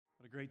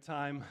Great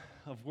time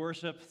of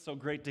worship. So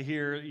great to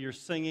hear you're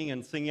singing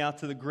and singing out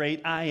to the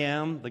great I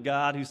am, the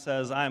God who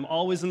says, I'm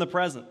always in the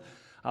present.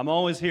 I'm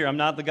always here. I'm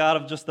not the God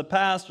of just the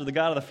past or the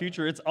God of the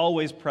future. It's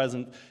always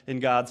present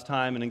in God's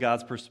time and in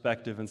God's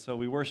perspective. And so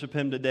we worship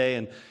Him today,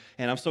 and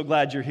I'm so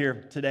glad you're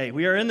here today.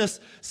 We are in this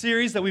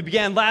series that we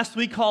began last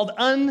week called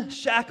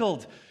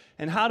Unshackled.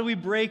 And how do we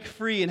break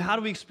free, and how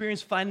do we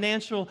experience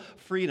financial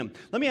freedom?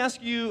 Let me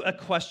ask you a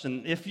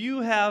question. If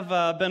you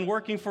have been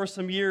working for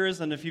some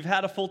years, and if you've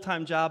had a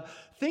full-time job,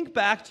 think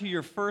back to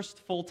your first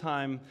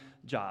full-time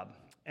job.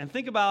 And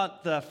think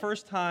about the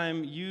first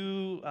time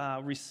you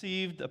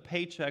received a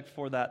paycheck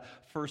for that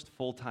first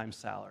full-time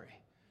salary.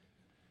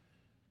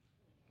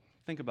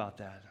 Think about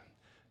that.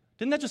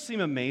 Didn't that just seem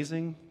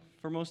amazing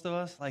for most of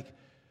us? Like,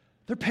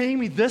 they're paying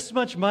me this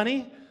much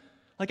money?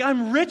 Like,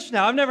 I'm rich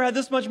now. I've never had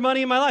this much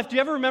money in my life. Do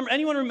you ever remember? I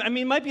mean,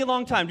 it might be a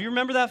long time. Do you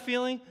remember that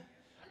feeling?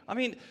 I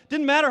mean, it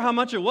didn't matter how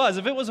much it was.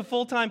 If it was a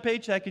full-time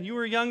paycheck and you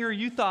were younger,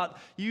 you thought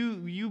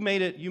you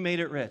made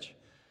it rich.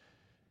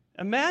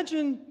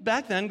 Imagine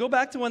back then, go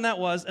back to when that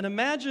was, and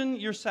imagine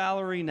your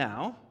salary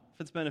now, if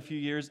it's been a few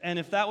years, and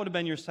if that would have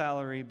been your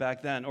salary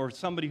back then, or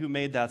somebody who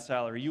made that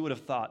salary, you would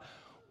have thought,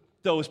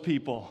 those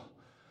people,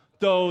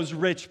 those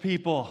rich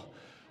people,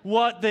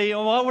 what are they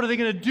going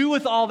to do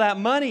with all that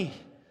money?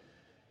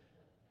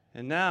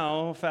 And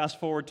now,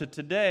 fast forward to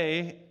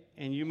today,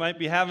 and you might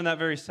be having that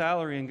very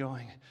salary and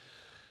going,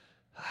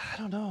 I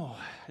don't know,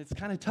 it's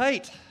kind of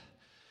tight.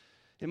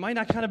 It might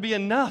not kind of be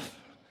enough,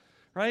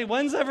 right?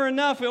 When's ever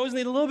enough? We always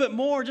need a little bit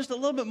more, just a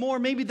little bit more.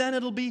 Maybe then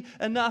it'll be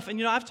enough.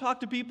 And I've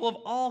talked to people of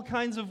all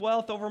kinds of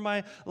wealth over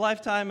my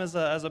lifetime as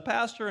a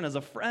pastor and as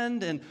a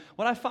friend, and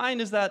what I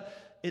find is that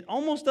it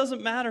almost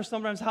doesn't matter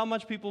sometimes how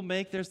much people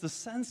make. There's the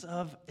sense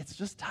of, it's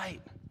just tight.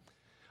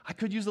 I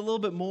could use a little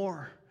bit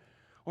more.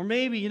 Or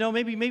maybe you don't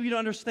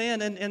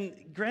understand, and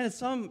granted,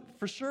 some,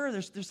 for sure,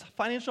 there's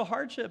financial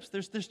hardships,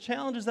 there's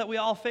challenges that we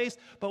all face,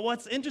 but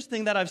what's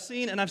interesting that I've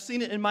seen, and I've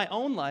seen it in my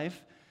own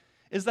life,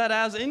 is that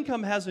as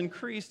income has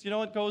increased, you know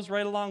what goes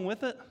right along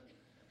with it?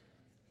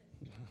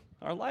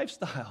 Our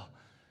lifestyle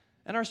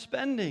and our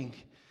spending.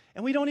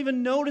 And we don't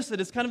even notice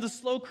it. It's kind of the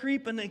slow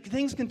creep, and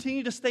things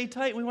continue to stay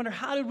tight. We wonder,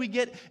 how did we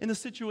get in the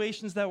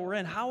situations that we're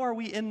in? How are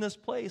we in this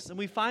place? And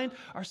we find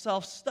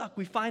ourselves stuck.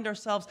 We find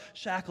ourselves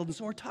shackled. And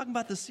so we're talking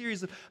about this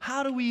series of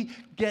how do we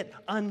get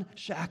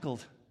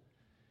unshackled?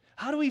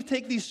 How do we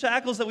take these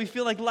shackles that we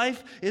feel like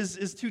life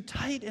is too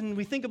tight, and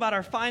we think about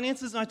our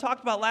finances? And I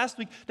talked about last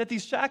week that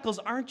these shackles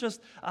aren't just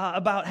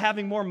about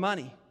having more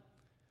money,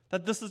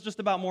 that this is just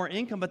about more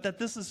income, but that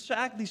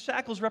these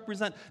shackles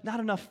represent not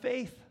enough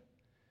faith.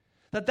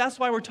 That's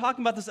why we're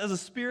talking about this as a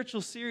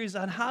spiritual series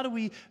on how do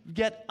we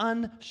get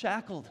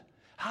unshackled?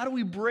 How do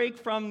we break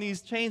from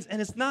these chains?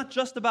 And it's not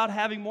just about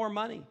having more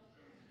money.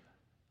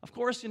 Of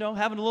course, having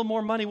a little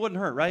more money wouldn't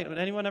hurt, right? Would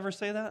anyone ever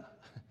say that?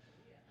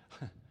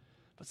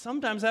 But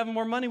sometimes having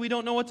more money, we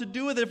don't know what to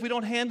do with it if we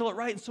don't handle it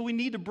right. And so we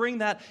need to bring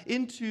that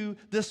into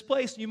this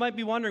place. You might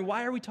be wondering,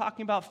 why are we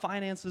talking about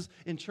finances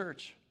in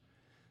church?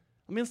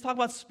 Let's talk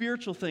about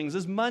spiritual things.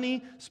 Is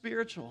money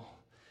spiritual?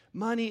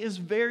 Money is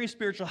very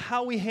spiritual.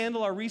 How we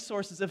handle our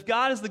resources. If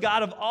God is the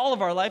God of all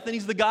of our life, then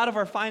He's the God of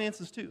our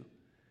finances too.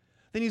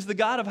 Then He's the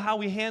God of how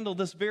we handle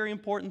this very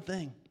important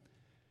thing.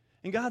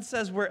 And God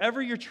says,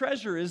 wherever your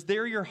treasure is,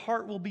 there your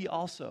heart will be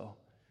also.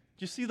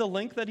 Do you see the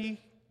link that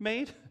He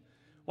made?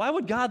 Why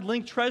would God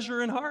link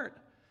treasure and heart?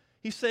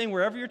 He's saying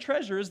wherever your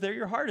treasure is, there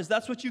your heart is.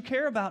 That's what you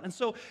care about. And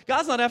so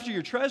God's not after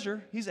your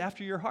treasure, He's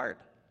after your heart.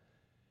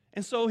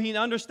 And so He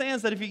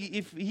understands that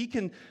if he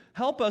can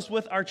help us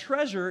with our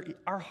treasure,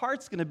 our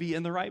heart's going to be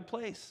in the right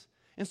place.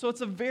 And so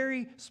it's a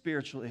very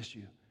spiritual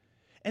issue.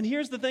 And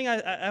here's the thing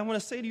I want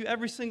to say to you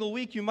every single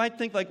week. You might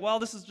think like, well,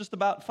 this is just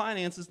about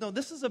finances. No,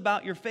 this is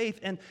about your faith.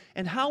 And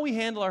how we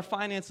handle our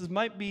finances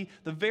might be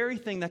the very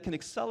thing that can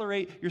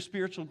accelerate your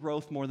spiritual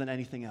growth more than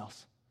anything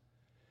else.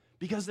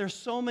 Because there's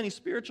so many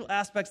spiritual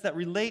aspects that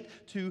relate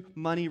to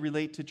money,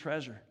 relate to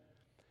treasure.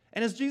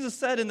 And as Jesus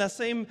said in that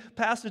same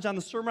passage on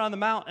the Sermon on the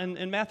Mount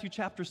in Matthew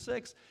chapter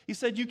 6, He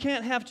said, you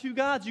can't have two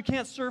gods. You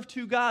can't serve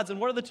two gods. And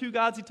what are the two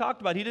gods He talked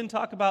about? He didn't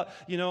talk about,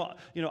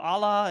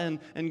 Allah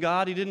and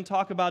God. He didn't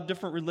talk about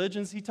different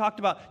religions. He talked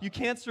about you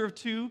can't serve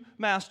two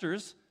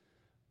masters,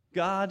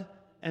 God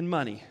and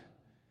money.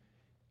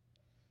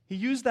 He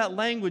used that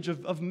language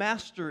of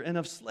master and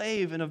of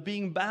slave and of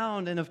being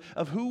bound and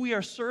of who we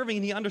are serving.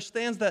 And He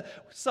understands that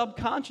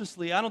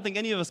subconsciously. I don't think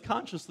any of us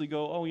consciously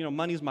go,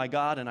 money's my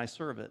God and I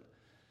serve it.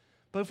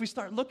 But if we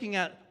start looking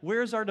at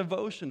where's our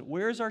devotion,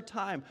 where's our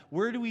time,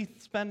 where do we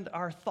spend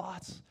our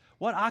thoughts,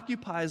 what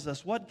occupies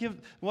us,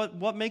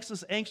 what makes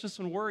us anxious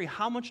and worry,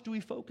 how much do we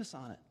focus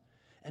on it?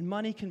 And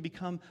money can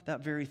become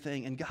that very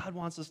thing, and God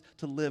wants us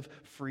to live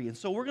free. And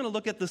so we're going to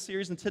look at this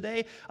series, and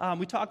today,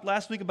 we talked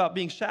last week about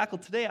being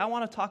shackled. Today, I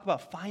want to talk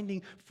about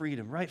finding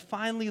freedom, right?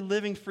 Finally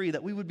living free,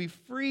 that we would be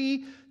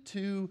free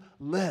to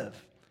live.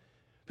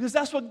 Because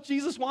that's what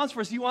Jesus wants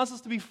for us. He wants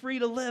us to be free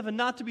to live and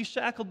not to be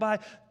shackled by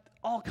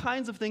all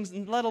kinds of things,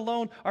 and let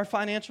alone our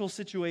financial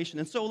situation.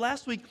 And so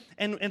last week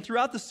and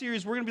throughout the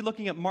series, we're going to be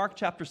looking at Mark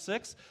chapter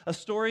 6, a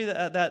story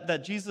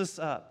that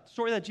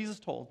Jesus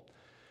told.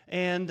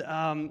 And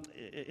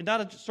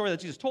not a story that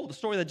Jesus told, a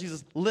story that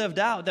Jesus lived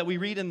out that we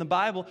read in the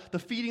Bible, the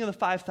feeding of the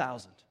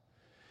 5,000.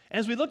 And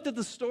as we looked at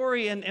the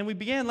story and we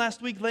began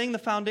last week laying the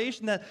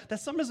foundation that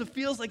sometimes it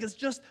feels like it's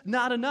just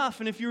not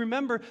enough. And if you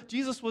remember,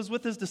 Jesus was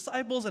with his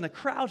disciples and a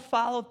crowd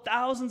followed,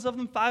 thousands of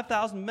them,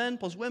 5,000 men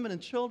plus women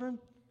and children.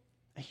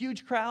 A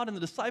huge crowd, and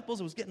the disciples,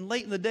 it was getting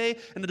late in the day,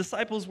 and the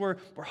disciples were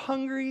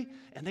hungry,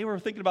 and they were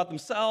thinking about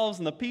themselves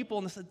and the people,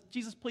 and they said,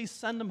 Jesus, please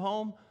send them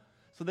home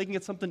so they can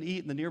get something to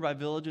eat in the nearby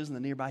villages and the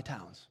nearby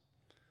towns.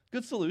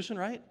 Good solution,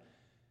 right?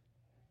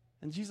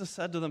 And Jesus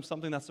said to them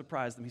something that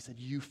surprised them. He said,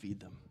 you feed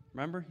them.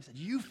 Remember? He said,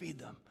 you feed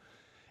them.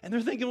 And they're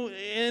thinking,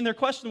 and their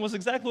question was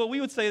exactly what we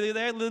would say.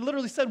 They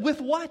literally said,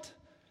 with what?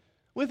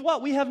 With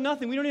what? We have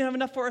nothing. We don't even have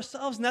enough for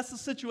ourselves, and that's the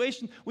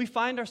situation we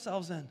find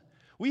ourselves in.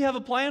 We have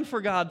a plan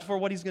for God for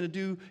what he's going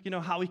to do,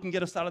 how he can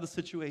get us out of the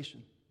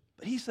situation.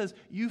 But he says,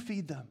 you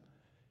feed them.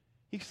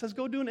 He says,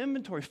 go do an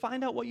inventory.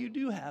 Find out what you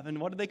do have. And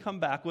what did they come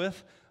back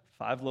with?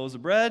 5 loaves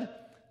of bread,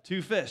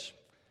 2 fish.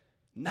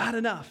 Not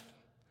enough.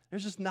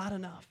 There's just not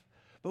enough.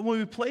 But when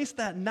we place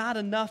that not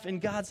enough in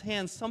God's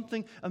hands,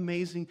 something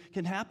amazing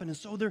can happen. And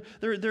so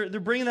they're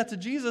bringing that to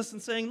Jesus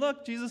and saying,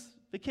 look, Jesus,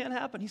 it can't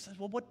happen. He says,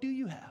 well, what do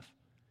you have?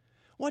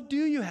 What do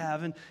you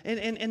have?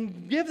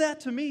 And give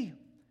that to me.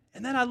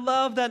 And then I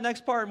love that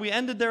next part. We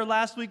ended there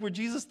last week where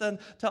Jesus then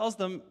tells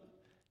them,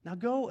 now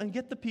go and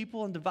get the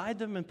people and divide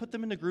them and put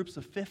them into groups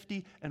of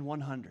 50 and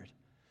 100.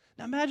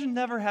 Now imagine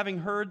never having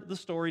heard the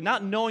story,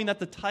 not knowing that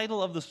the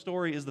title of the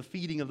story is the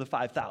feeding of the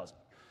 5,000.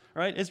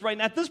 Right? It's right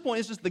at this point,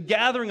 it's just the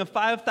gathering of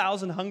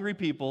 5,000 hungry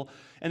people,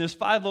 and there's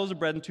 5 loaves of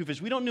bread and 2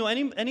 fish. We don't know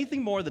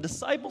anything more. The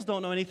disciples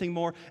don't know anything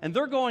more, and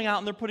they're going out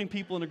and they're putting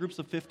people into groups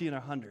of 50 and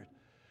 100.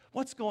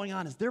 What's going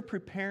on is they're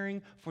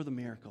preparing for the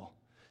miracle.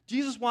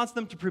 Jesus wants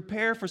them to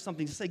prepare for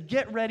something, to say,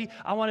 get ready,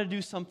 I want to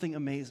do something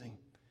amazing.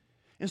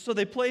 And so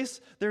they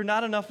place their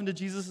not enough into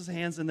Jesus'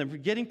 hands, and they're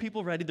getting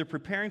people ready. They're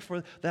preparing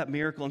for that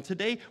miracle. And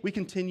today we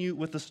continue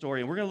with the story.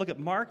 And we're going to look at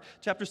Mark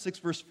chapter 6,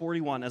 verse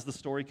 41 as the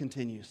story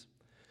continues.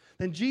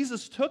 Then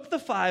Jesus took the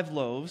 5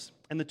 loaves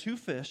and the 2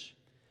 fish.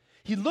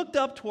 He looked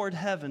up toward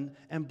heaven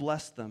and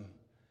blessed them.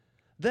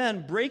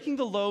 Then, breaking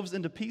the loaves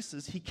into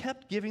pieces, he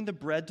kept giving the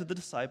bread to the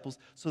disciples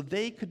so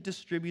they could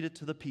distribute it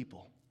to the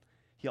people.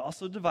 He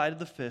also divided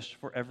the fish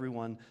for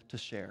everyone to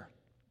share.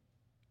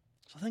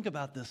 So think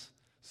about this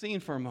scene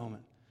for a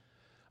moment.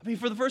 I mean,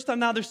 for the first time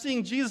now, they're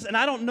seeing Jesus, and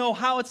I don't know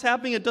how it's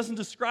happening. It doesn't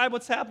describe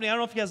what's happening. I don't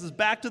know if he has his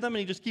back to them, and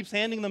he just keeps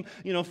handing them,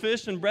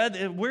 fish and bread.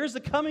 And where's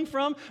it coming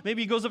from?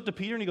 Maybe he goes up to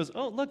Peter, and he goes,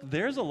 oh, look,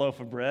 there's a loaf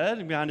of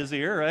bread behind his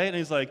ear, right? And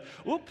he's like,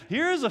 whoop,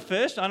 here's a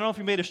fish. I don't know if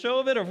he made a show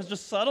of it, or if it's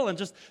just subtle, and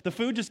just the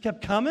food just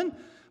kept coming.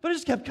 But it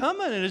just kept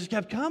coming, and it just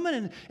kept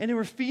coming, and they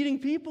were feeding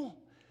people.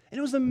 And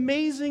it was an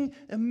amazing,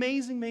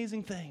 amazing,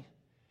 amazing thing.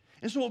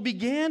 And so what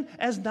began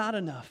as not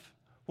enough,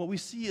 what we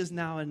see is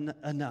now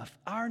enough.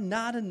 Our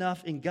not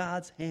enough in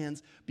God's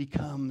hands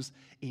becomes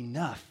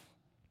enough.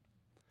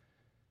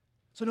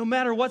 So no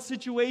matter what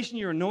situation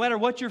you're in, no matter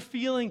what you're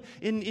feeling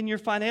in your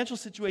financial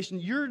situation,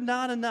 you're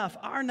not enough.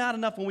 Our not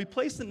enough, when we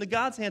place it into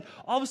God's hand,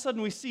 all of a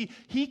sudden we see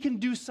he can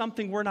do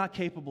something we're not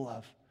capable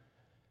of.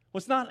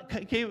 What's not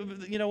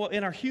capable,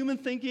 in our human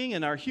thinking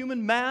and our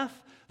human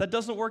math, that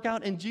doesn't work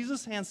out. In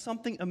Jesus' hands,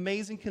 something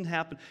amazing can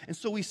happen. And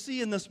so we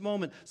see in this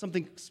moment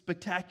something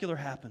spectacular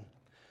happen.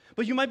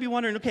 But you might be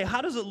wondering, okay, how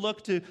does it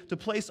look to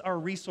place our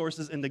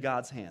resources into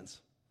God's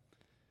hands?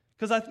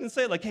 Because I can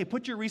say, hey,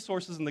 put your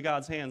resources into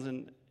God's hands,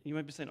 and you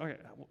might be saying, okay,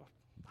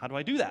 how do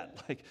I do that?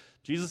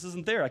 Jesus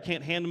isn't there. I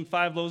can't hand him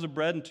 5 loaves of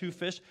bread and 2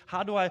 fish.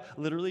 How do I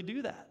literally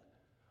do that?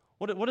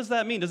 What does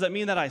that mean? Does that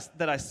mean that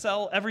I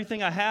sell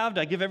everything I have?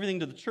 Do I give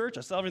everything to the church?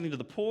 I sell everything to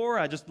the poor?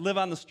 I just live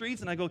on the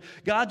streets, and I go,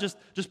 God,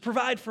 just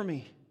provide for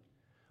me.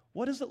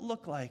 What does it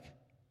look like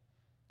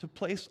to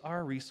place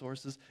our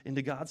resources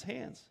into God's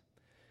hands?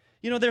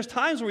 There's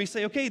times where we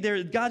say, okay,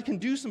 God can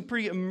do some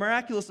pretty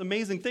miraculous,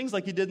 amazing things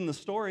like he did in the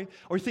story.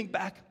 Or think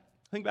back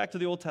to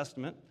the Old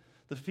Testament,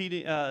 the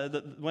feeding,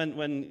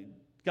 when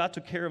God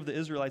took care of the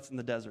Israelites in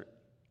the desert.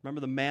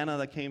 Remember the manna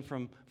that came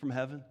from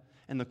heaven?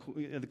 And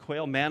the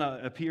quail,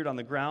 manna appeared on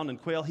the ground,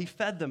 and quail, he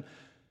fed them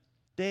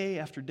day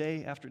after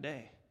day after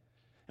day.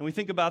 And we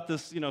think about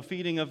this,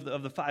 feeding of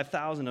the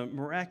 5,000, a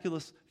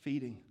miraculous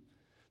feeding.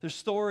 There's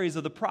stories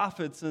of the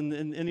prophets in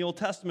the Old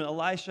Testament,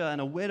 Elisha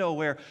and a widow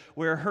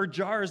where her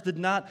jars did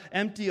not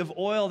empty of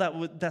oil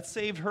that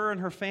saved her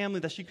and her family,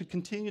 that she could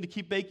continue to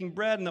keep baking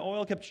bread, and the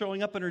oil kept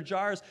showing up in her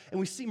jars. And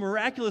we see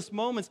miraculous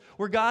moments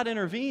where God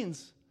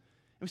intervenes.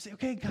 And we say,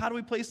 okay, how do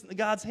we place it in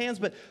God's hands?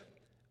 But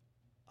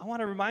I want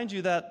to remind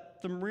you that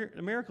the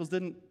miracles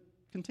didn't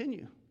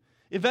continue.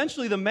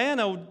 Eventually, the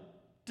manna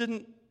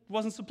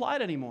wasn't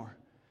supplied anymore.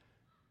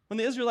 When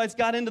the Israelites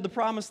got into the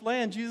promised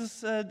land, Jesus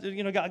said,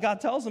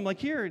 God tells them,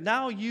 here,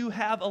 now you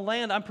have a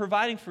land I'm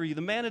providing for you.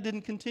 The manna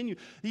didn't continue.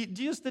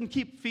 Jesus didn't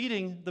keep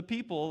feeding the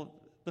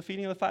people the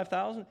feeding of the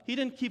 5,000. He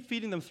didn't keep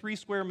feeding them 3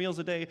 square meals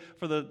a day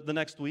for the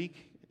next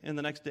week, and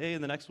the next day,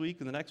 and the next week,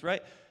 and the next,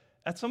 right?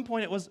 At some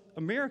point, it was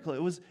a miracle.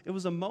 It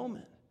was a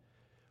moment.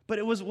 But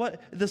it was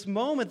this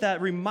moment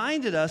that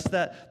reminded us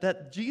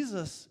that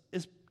Jesus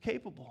is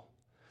capable,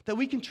 that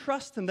we can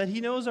trust him, that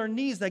he knows our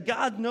needs, that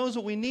God knows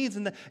what we need,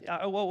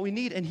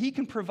 and he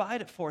can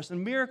provide it for us.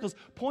 And miracles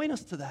point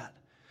us to that.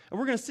 And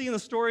we're going to see in the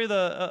story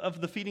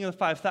of the feeding of the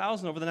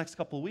 5,000 over the next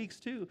couple of weeks,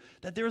 too,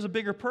 that there was a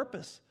bigger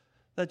purpose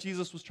that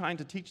Jesus was trying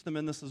to teach them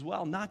in this as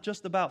well, not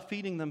just about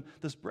feeding them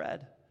this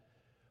bread.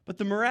 But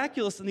the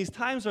miraculous in these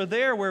times are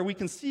there where we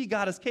can see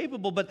God is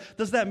capable. But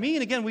does that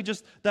mean, again, we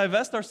just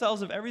divest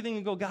ourselves of everything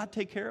and go, God,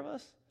 take care of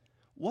us?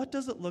 What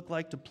does it look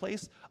like to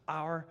place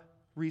our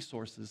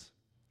resources,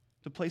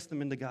 to place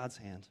them into God's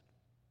hand?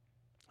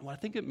 And what I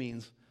think it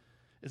means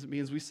is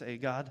we say,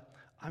 God,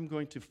 I'm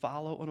going to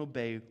follow and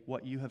obey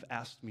what you have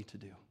asked me to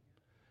do.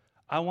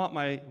 I want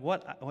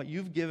what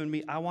you've given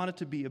me, I want it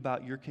to be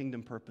about your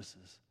kingdom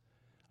purposes.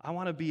 I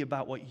want to be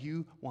about what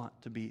you want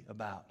to be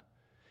about.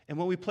 And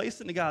when we place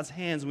it into God's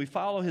hands and we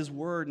follow his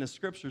word and his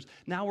scriptures,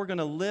 now we're going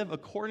to live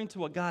according to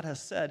what God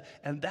has said.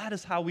 And that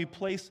is how we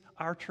place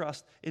our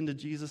trust into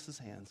Jesus'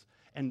 hands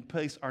and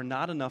place our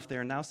not enough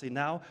there. And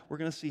now we're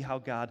going to see how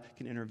God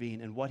can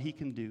intervene and what he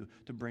can do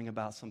to bring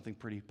about something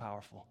pretty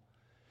powerful.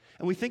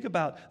 And we think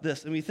about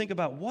this, and we think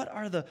about what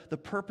are the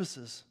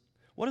purposes?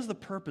 What is the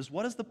purpose?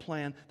 What is the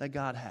plan that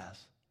God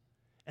has?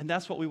 And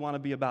that's what we want to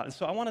be about. And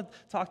so I want to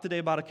talk today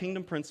about a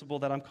kingdom principle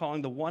that I'm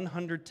calling the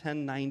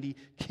 110-90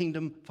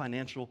 kingdom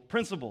financial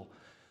principle.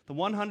 The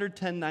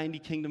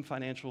 110-90 kingdom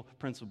financial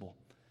principle.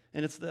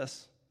 And it's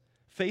this: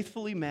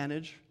 faithfully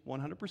manage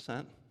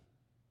 100%,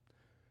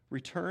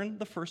 return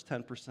the first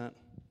 10%,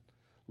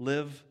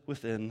 live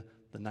within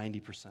the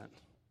 90%.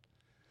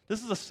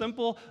 This is a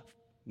simple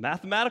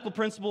mathematical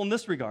principle in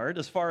this regard,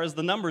 as far as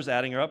the numbers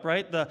adding up,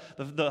 right? The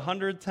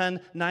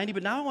 110, 90.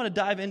 But now I want to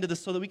dive into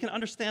this so that we can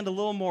understand a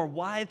little more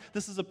why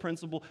this is a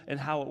principle and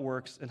how it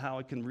works and how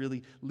it can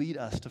really lead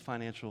us to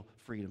financial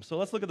freedom. So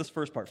let's look at this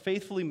first part,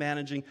 faithfully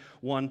managing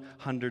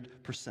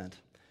 100%.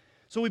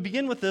 So we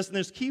begin with this, and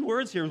there's key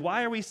words here.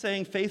 Why are we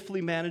saying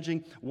faithfully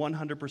managing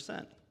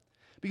 100%?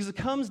 Because it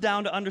comes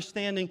down to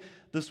understanding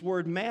this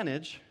word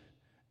manage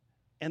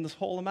and this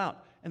whole amount.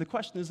 And the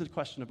question is a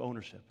question of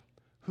ownership.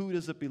 Who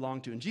does it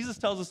belong to? And Jesus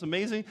tells us an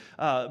amazing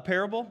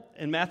parable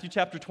in Matthew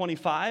chapter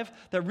 25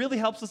 that really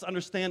helps us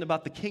understand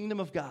about the kingdom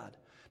of God.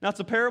 Now, it's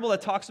a parable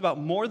that talks about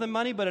more than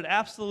money, but it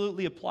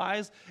absolutely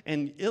applies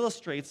and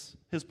illustrates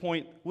his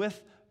point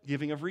with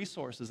giving of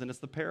resources. And it's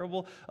the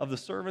parable of the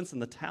servants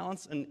and the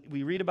talents, and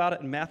we read about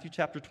it in Matthew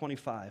chapter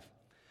 25.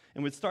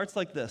 And it starts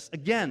like this.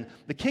 Again,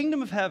 the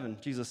kingdom of heaven,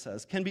 Jesus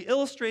says, can be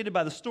illustrated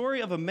by the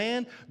story of a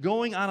man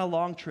going on a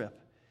long trip.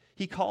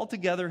 He called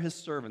together his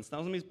servants.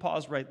 Now, let me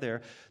pause right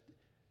there.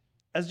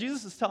 As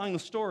Jesus is telling the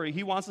story,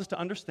 he wants us to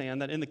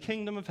understand that in the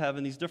kingdom of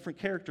heaven, these different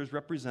characters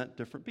represent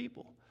different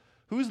people.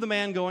 Who's the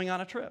man going on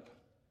a trip?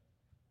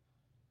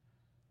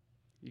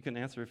 You can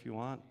answer if you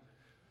want.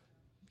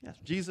 Yes,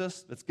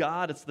 Jesus, it's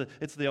God, it's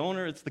the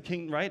owner, it's the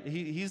king, right?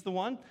 He's the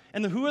one.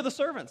 And who are the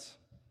servants?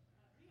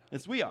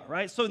 It's we are,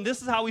 right? So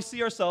this is how we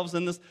see ourselves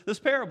in this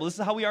parable. This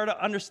is how we are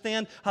to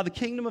understand how the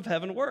kingdom of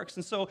heaven works.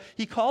 And so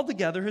he called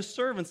together his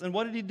servants, and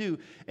what did he do?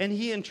 And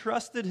he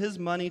entrusted his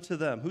money to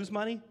them. Whose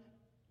money?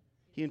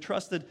 He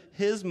entrusted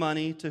his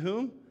money to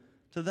whom?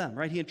 To them,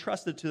 right? He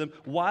entrusted to them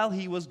while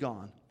he was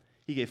gone.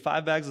 He gave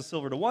 5 bags of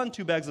silver to one,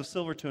 2 bags of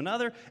silver to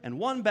another, and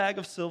 1 bag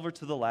of silver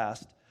to the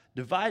last,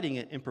 dividing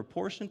it in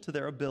proportion to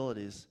their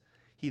abilities.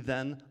 He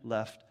then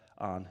left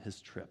on his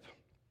trip.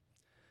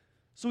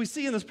 So we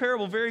see in this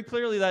parable very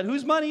clearly that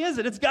whose money is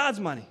it? It's God's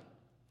money.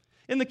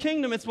 In the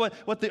kingdom, it's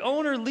what the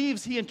owner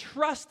leaves, he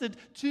entrusted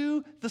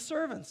to the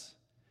servants.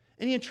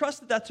 And he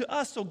entrusted that to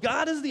us. So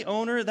God is the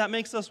owner. That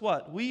makes us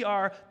what? We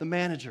are the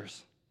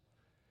managers.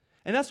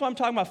 And that's why I'm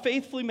talking about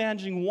faithfully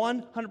managing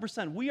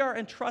 100%. We are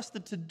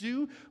entrusted to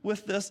do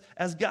with this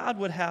as God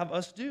would have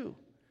us do.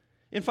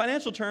 In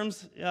financial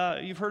terms,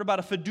 you've heard about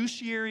a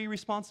fiduciary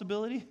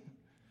responsibility.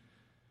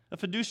 A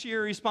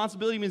fiduciary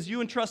responsibility means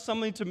you entrust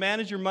somebody to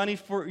manage your money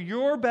for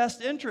your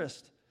best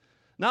interest,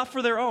 not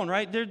for their own,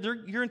 right?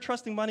 You're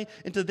entrusting money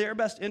into their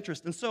best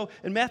interest. And so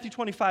in Matthew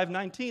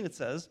 25:19, it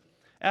says,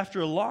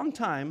 after a long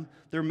time,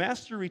 their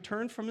master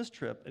returned from his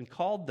trip and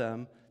called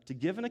them to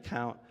give an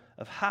account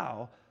of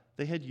how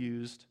they had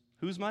used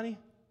whose money?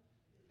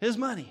 His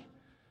money.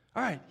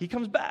 All right, he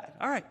comes back.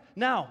 All right,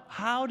 now,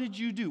 how did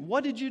you do?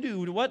 What did you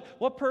do?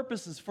 What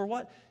purposes? For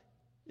what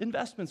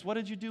investments? What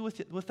did you do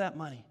with that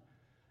money?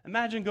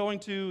 Imagine going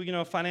to,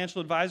 a financial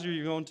advisor.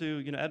 You're going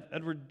to,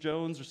 Edward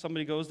Jones or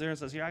somebody goes there and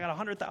says, here, I got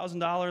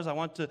 $100,000. I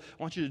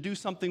want you to do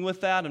something with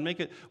that and make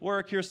it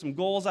work. Here's some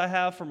goals I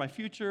have for my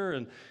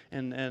future,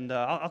 and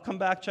I'll come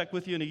back, check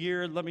with you in a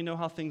year, let me know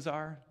how things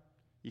are.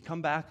 You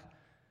come back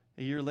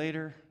a year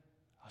later.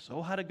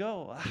 So how'd it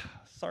go?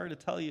 Sorry to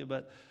tell you,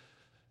 but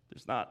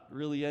there's not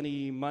really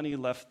any money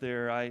left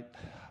there.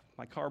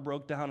 My car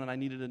broke down and I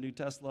needed a new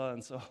Tesla,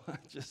 and so I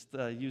just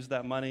used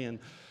that money, and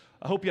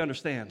I hope you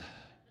understand.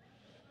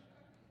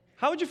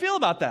 How would you feel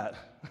about that?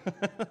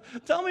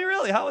 Tell me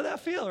really, how would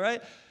that feel,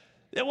 right?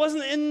 It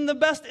wasn't in the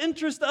best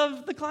interest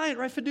of the client,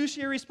 right?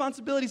 Fiduciary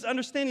responsibilities,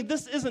 understanding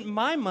this isn't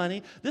my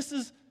money, this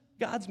is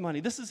God's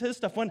money. This is his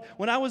stuff.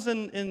 When I was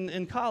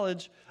in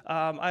college,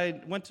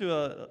 I went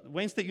to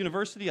Wayne State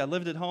University. I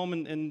lived at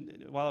home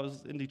while I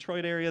was in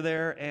Detroit area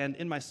there. And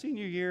in my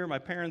senior year, my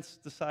parents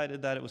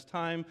decided that it was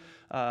time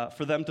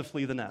for them to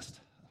flee the nest.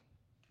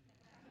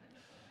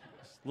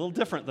 It's a little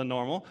different than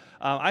normal.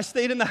 I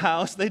stayed in the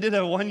house. They did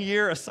a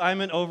one-year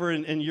assignment over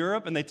in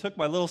Europe, and they took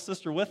my little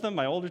sister with them.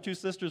 My older two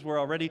sisters were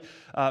already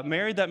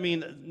married. That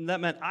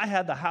meant I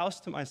had the house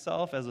to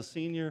myself as a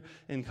senior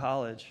in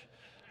college.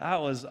 That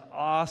was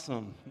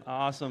awesome.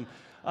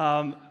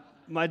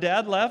 My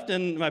dad left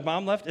and my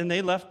mom left, and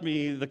they left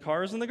me the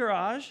cars in the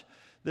garage.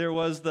 There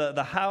was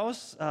the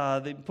house.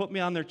 They put me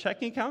on their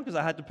checking account because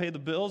I had to pay the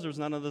bills. There was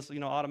none of this,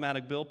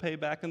 automatic bill pay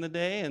back in the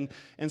day,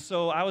 and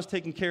so I was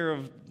taking care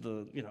of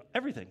the,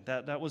 everything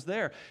that was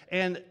there.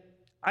 And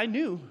I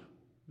knew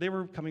they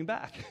were coming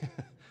back.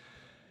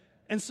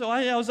 And so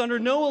I was under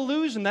no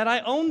illusion that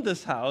I owned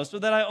this house or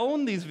that I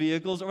owned these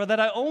vehicles or that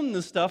I owned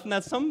this stuff, and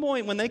at some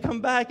point when they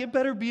come back, it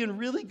better be in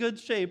really good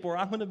shape or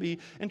I'm going to be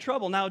in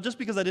trouble. Now, just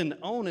because I didn't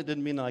own it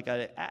didn't mean like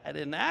I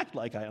didn't act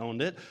like I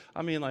owned it.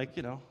 I mean,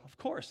 of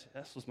course,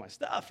 this was my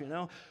stuff,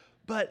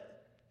 But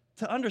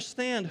to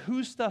understand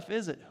whose stuff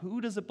is it,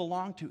 who does it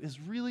belong to, is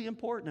really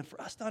important. And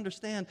for us to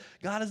understand,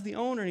 God is the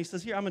owner, and he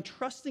says, here, I'm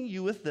entrusting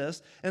you with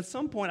this, and at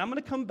some point, I'm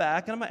going to come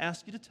back, and I'm going to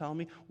ask you to tell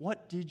me,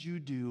 what did you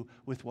do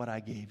with what I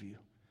gave you?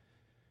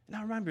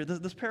 Now remember,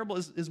 this parable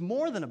is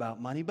more than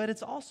about money, but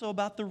it's also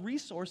about the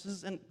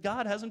resources and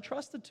God has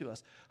entrusted to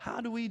us.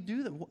 How do we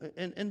do them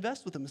and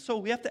invest with them? So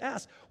we have to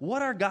ask,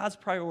 what are God's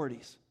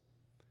priorities?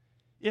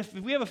 If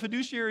we have a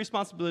fiduciary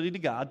responsibility to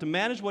God to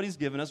manage what he's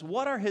given us,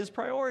 what are his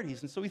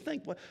priorities? And so we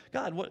think,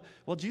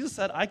 well, Jesus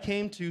said, I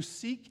came to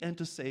seek and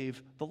to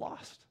save the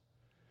lost.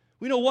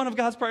 We know one of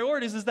God's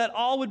priorities is that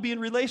all would be in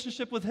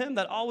relationship with him,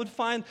 that all would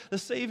find the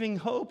saving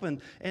hope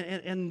and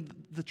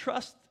the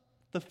trust,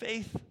 the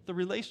faith, the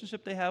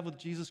relationship they have with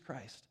Jesus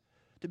Christ.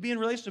 To be in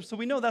relationship. So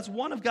we know that's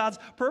one of God's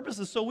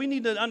purposes. So we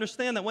need to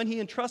understand that when he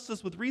entrusts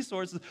us with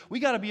resources, we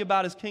got to be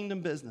about his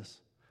kingdom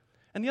business.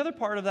 And the other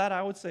part of that,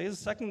 I would say, is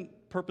the second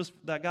purpose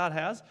that God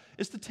has,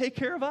 is to take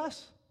care of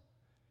us.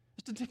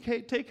 Is to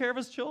take care of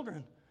his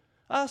children,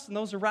 us and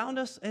those around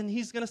us. And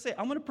he's going to say,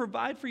 I'm going to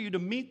provide for you to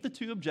meet the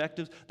two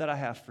objectives that I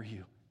have for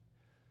you.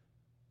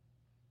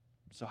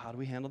 So how do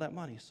we handle that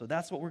money? So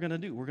that's what we're going to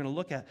do. We're going to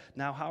look at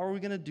now how are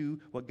we going to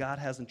do what God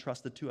has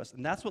entrusted to us.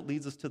 And that's what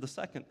leads us to the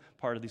second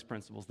part of these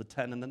principles, the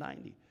 10 and the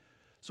 90.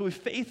 So we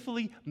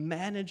faithfully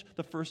manage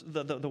the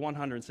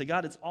 100 and say,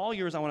 God, it's all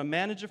yours. I want to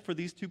manage it for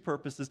these two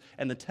purposes,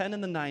 and the 10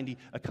 and the 90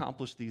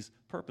 accomplish these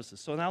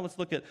purposes. So now let's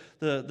look at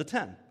the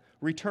 10.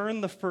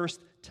 Return the first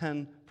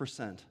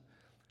 10%.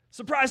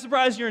 Surprise,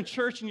 surprise, you're in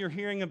church and you're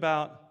hearing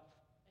about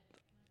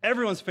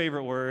everyone's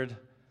favorite word,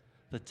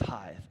 the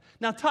tithe.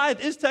 Now, tithe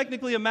is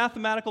technically a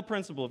mathematical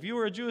principle. If you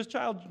were a Jewish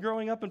child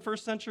growing up in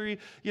first century,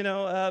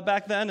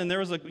 back then, and there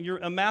was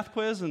a math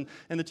quiz, and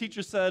the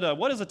teacher said,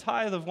 what is a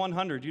tithe of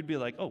 100? You'd be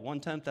like,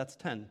 1/10, that's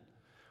 10.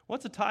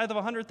 What's a tithe of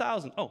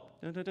 100,000? Oh,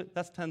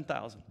 that's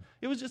 10,000.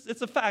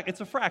 It's a fact,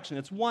 it's a fraction,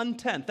 it's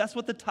 1/10. That's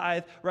what the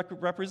tithe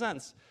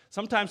represents.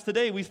 Sometimes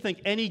today we think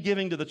any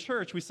giving to the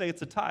church, we say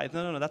it's a tithe.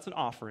 No, that's an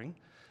offering.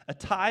 A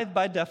tithe,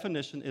 by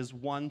definition, is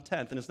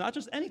 1/10. And it's not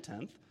just any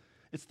tenth.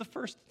 It's the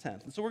first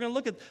tenth. And so we're going to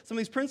look at some of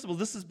these principles.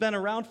 This has been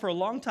around for a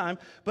long time,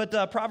 but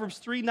Proverbs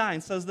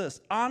 3:9 says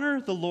this,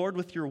 honor the Lord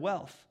with your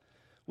wealth,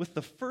 with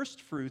the first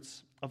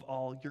fruits of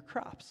all your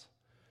crops.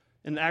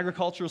 In an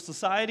agricultural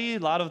society, a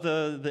lot of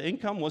the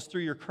income was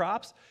through your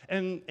crops,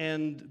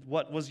 and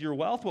what was your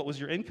wealth, what was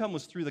your income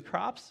was through the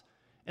crops,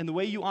 and the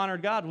way you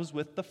honored God was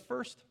with the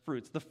first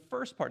fruits, the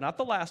first part, not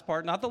the last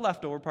part, not the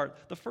leftover part,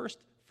 the first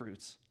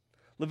fruits.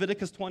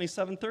 Leviticus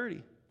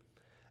 27:30,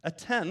 a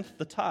tenth,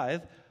 the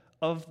tithe,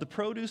 of the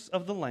produce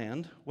of the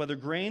land, whether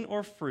grain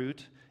or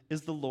fruit,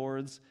 is the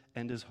Lord's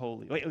and is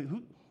holy.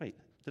 Wait,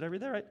 did I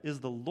read that right?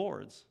 Is the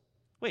Lord's.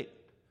 Wait,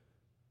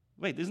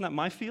 isn't that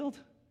my field?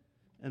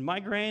 And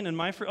my grain and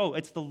my fruit? Oh,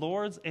 it's the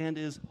Lord's and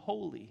is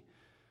holy.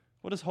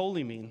 What does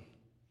holy mean?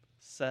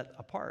 Set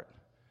apart.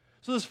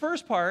 So this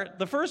first part,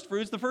 the first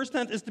fruits, the first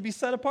tenth is to be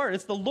set apart.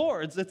 It's the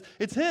Lord's.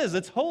 It's his.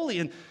 It's holy.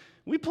 And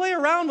we play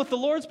around with the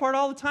Lord's part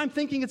all the time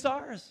thinking it's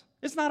ours.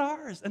 It's not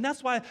ours. And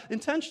that's why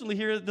intentionally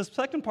here, the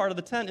second part of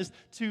the 10 is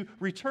to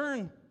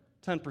return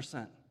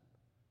 10%.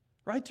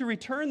 Right? To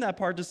return that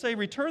part, to say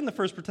return the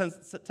first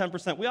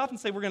 10%. We often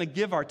say we're going to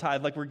give our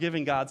tithe like we're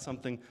giving God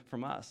something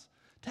from us.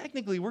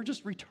 Technically, we're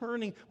just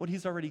returning what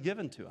he's already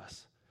given to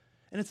us.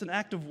 And it's an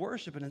act of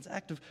worship and it's an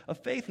act of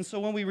faith. And so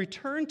when we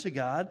return to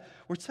God,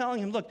 we're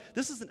telling him, look,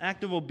 this is an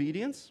act of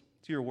obedience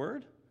to your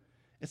word.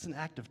 It's an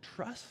act of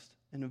trust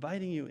and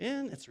inviting you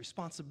in. It's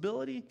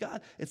responsibility,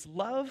 God. It's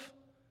love.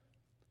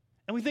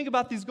 And we think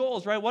about these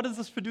goals, right? What is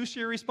this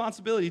fiduciary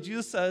responsibility?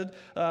 Jesus said,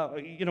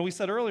 we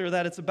said earlier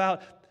that it's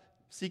about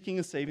seeking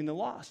and saving the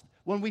lost.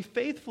 When we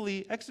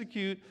faithfully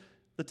execute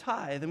the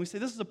tithe and we say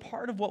this is a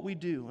part of what we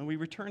do and we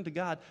return to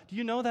God, do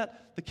you know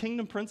that the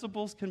kingdom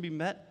principles can be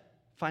met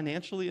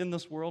financially in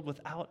this world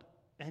without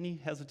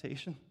any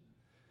hesitation?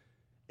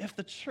 If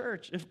the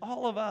church, if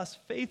all of us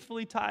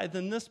faithfully tithe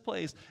in this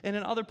place and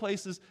in other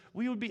places,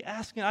 we would be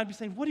asking, I'd be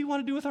saying, what do you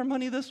want to do with our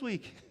money this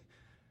week?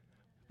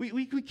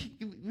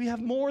 We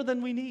have more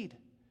than we need.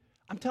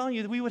 I'm telling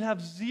you that we would have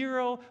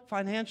zero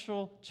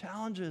financial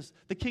challenges.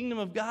 The kingdom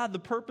of God, the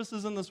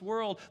purposes in this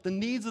world, the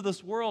needs of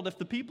this world, if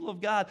the people of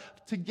God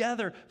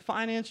together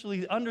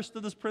financially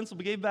understood this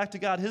principle, gave back to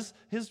God, his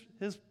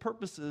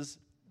purposes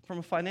from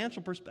a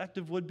financial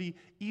perspective would be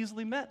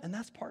easily met. And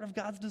that's part of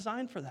God's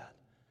design for that.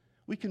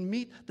 We can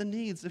meet the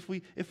needs if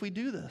we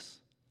do this.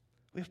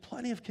 We have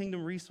plenty of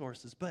kingdom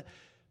resources, but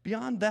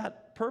beyond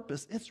that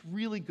purpose, it's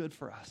really good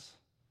for us.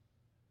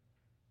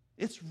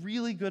 It's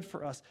really good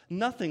for us.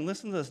 Nothing,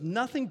 listen to this,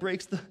 nothing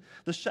breaks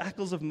the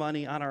shackles of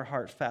money on our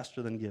heart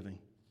faster than giving. Do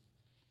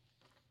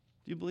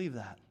you believe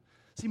that?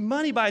 See,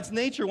 money by its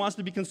nature wants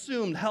to be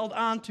consumed, held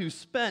onto,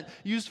 spent,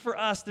 used for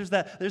us. There's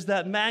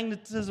that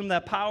magnetism,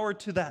 that power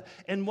to that.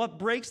 And what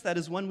breaks that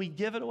is when we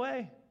give it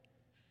away.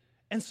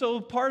 And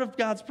so part of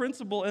God's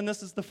principle, and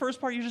this is the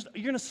first part, you're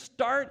going to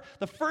start,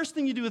 the first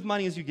thing you do with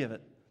money is you give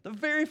it. The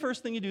very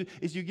first thing you do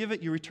is you give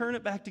it, you return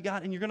it back to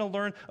God, and you're going to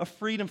learn a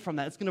freedom from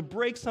that. It's going to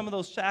break some of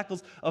those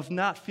shackles of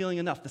not feeling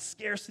enough, the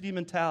scarcity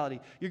mentality.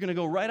 You're going to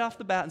go right off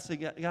the bat and say,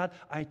 God,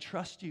 I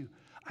trust you.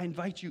 I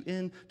invite you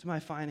into my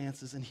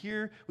finances. And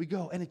here we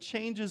go. And it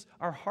changes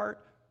our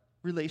heart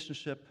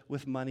relationship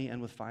with money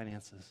and with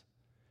finances.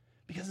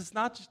 Because it's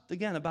not just,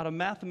 again, about a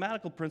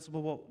mathematical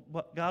principle,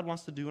 what God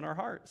wants to do in our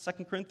heart.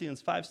 2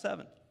 Corinthians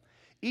 5:7.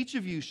 Each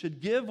of you should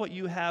give what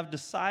you have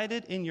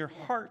decided in your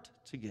heart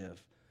to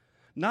give,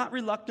 not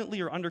reluctantly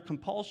or under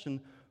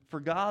compulsion, for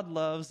God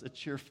loves a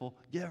cheerful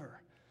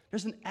giver.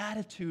 There's an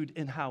attitude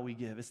in how we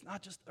give. It's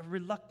not just a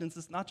reluctance.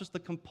 It's not just a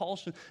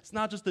compulsion. It's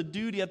not just a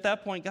duty. At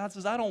that point, God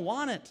says, I don't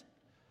want it.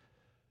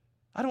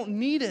 I don't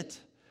need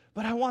it.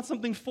 But I want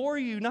something for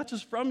you, not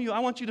just from you. I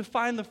want you to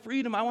find the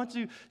freedom. I want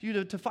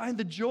you to find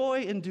the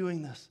joy in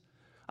doing this.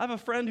 I have a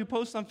friend who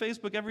posts on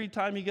Facebook every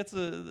time he gets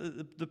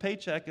the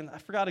paycheck, and I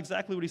forgot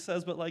exactly what he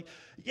says, but like,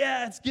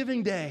 yeah, it's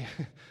giving day.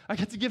 I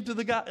get to give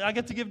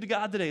to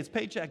God today. It's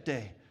paycheck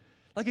day.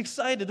 Like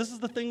excited. This is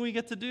the thing we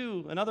get to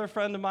do. Another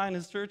friend of mine,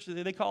 his church,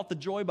 they call it the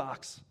joy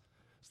box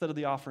instead of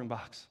the offering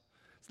box.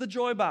 It's the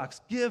joy box.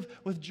 Give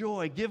with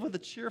joy. Give with a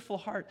cheerful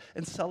heart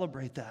and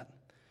celebrate that.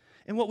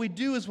 And what we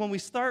do is when we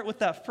start with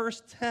that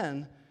first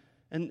 10,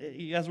 and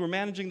as we're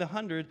managing the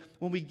 100,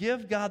 when we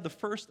give God the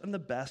first and the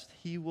best,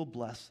 he will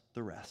bless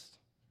the rest.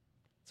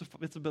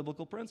 It's a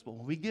biblical principle.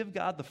 When we give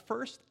God the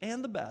first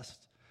and the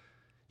best,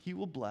 he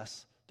will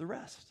bless the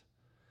rest.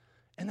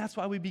 And that's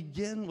why we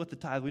begin with the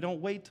tithe. We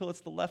don't wait till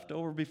it's the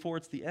leftover before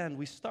it's the end.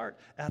 We start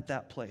at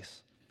that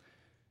place.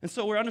 And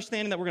so we're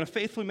understanding that we're going to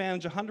faithfully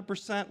manage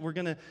 100%. We're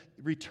going to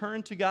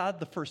return to God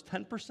the first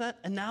 10%.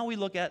 And now we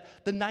look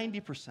at the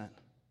 90%.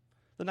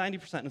 The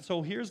 90%. And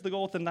so here's the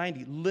goal with the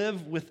 90.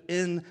 Live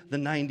within the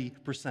 90%.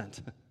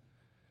 I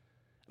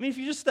mean, if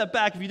you just step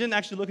back, if you didn't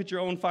actually look at your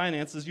own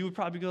finances, you would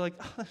probably go like,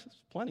 oh,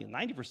 that's plenty.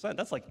 90%,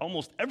 that's like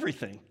almost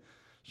everything.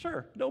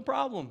 Sure, no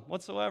problem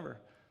whatsoever.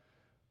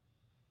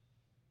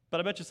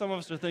 But I bet you some of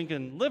us are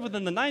thinking, live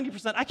within the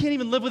 90%. I can't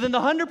even live within the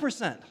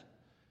 100%.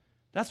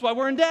 That's why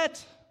we're in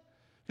debt.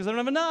 Because I don't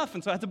have enough,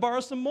 and so I have to borrow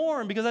some more.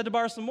 And because I had to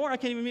borrow some more, I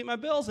can't even meet my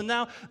bills. And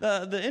now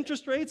the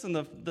interest rates and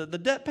the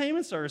debt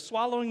payments are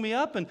swallowing me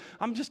up, and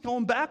I'm just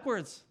going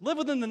backwards. Live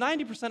within the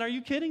 90%. Are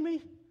you kidding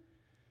me?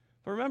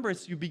 But remember,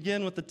 it's you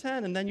begin with the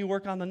 10, and then you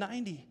work on the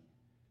 90.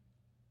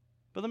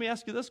 But let me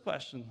ask you this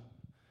question.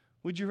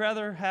 Would you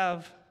rather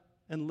have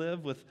and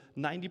live with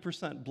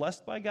 90%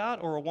 blessed by God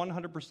or a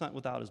 100%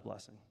 without his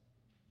blessing?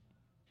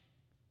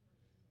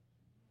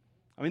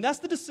 I mean, that's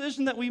the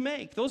decision that we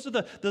make. Those are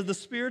the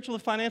spiritual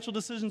and financial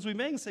decisions we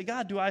make and say,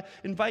 God, do I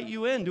invite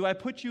you in? Do I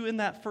put you in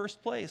that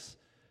first place?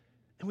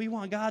 And we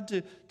want God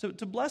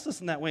to bless us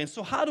in that way. And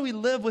so how do we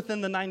live within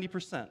the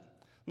 90%? I'm going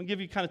to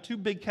give you kind of two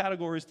big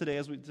categories today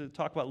as we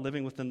talk about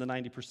living within the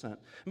 90%. And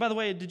by the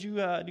way, did you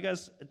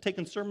guys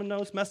taking sermon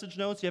notes, message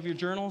notes? You have your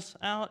journals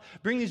out?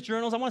 Bring these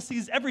journals. I want to see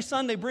these every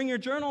Sunday. Bring your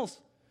journals.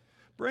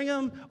 Bring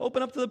them,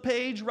 open up to the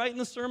page, write in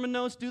the sermon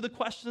notes, do the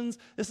questions.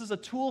 This is a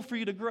tool for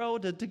you to grow,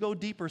 to go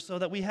deeper so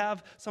that we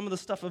have some of the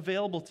stuff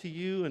available to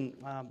you and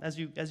as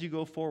you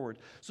go forward.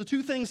 So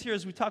two things here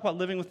as we talk about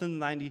living within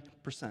the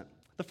 90%.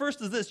 The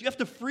first is this. You have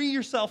to free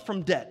yourself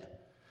from debt.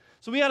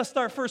 So we got to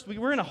start first.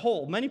 We're in a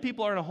hole. Many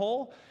people are in a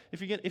hole.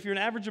 If you're an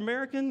average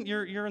American,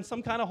 you're in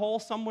some kind of hole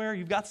somewhere.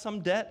 You've got some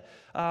debt,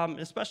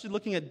 especially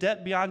looking at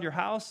debt beyond your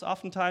house.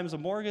 Oftentimes a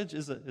mortgage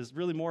is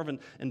really more of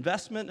an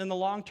investment in the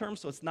long term,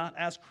 so it's not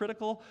as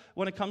critical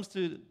when it comes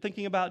to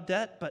thinking about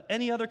debt. But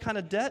any other kind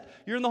of debt,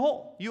 you're in the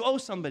hole. You owe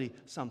somebody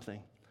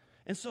something.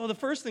 And so the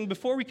first thing,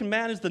 before we can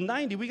manage the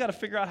 90, we got to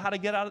figure out how to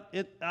get out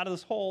of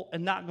this hole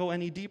and not go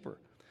any deeper.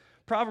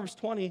 Proverbs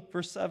 20,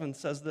 verse 7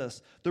 says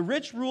this, the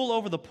rich rule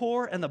over the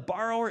poor, and the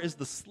borrower is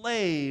the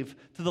slave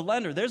to the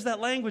lender. There's that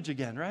language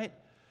again, right?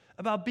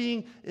 about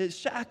being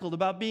shackled,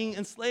 about being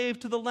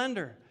enslaved to the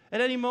lender.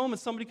 At any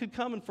moment, somebody could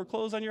come and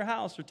foreclose on your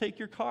house or take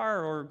your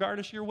car or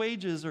garnish your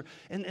wages.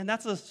 And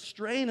that's a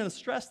strain and a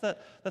stress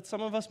that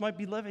some of us might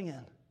be living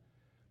in.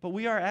 But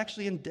we are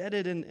actually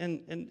indebted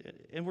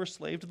and we're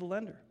slave to the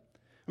lender.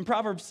 And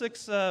Proverbs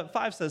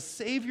 6:5 says,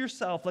 save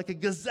yourself like a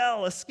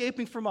gazelle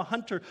escaping from a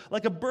hunter,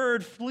 like a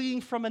bird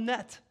fleeing from a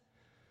net.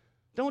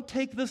 Don't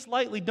take this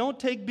lightly. Don't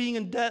take being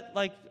in debt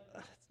like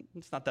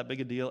it's not that big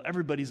a deal.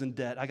 Everybody's in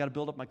debt. I got to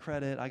build up my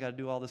credit. I got to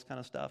do all this kind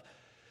of stuff.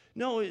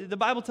 No, the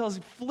Bible tells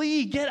you,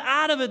 flee, get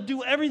out of it,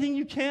 do everything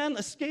you can,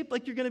 escape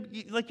like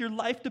your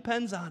life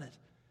depends on it.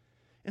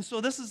 And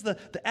so this is the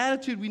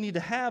attitude we need to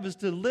have, is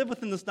to live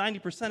within this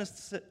 90%,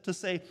 is to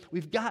say,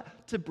 we've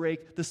got to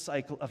break the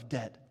cycle of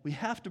debt. We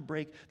have to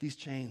break these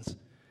chains.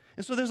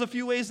 And so there's a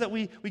few ways that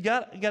we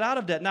get out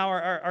of debt. Now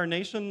our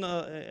nation,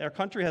 our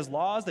country has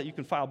laws that you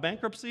can file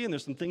bankruptcy, and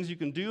there's some things you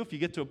can do if you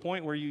get to a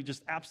point where you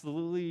just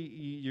absolutely,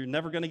 you're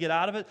never going to get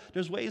out of it.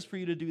 There's ways for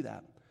you to do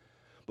that.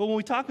 But when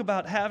we talk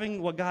about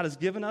having what God has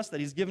given us, that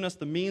He's given us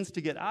the means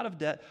to get out of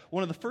debt,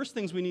 one of the first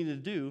things we need to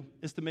do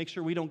is to make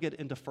sure we don't get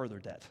into further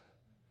debt.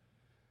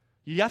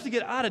 You have to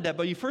get out of debt,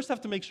 but you first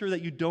have to make sure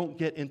that you don't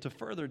get into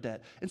further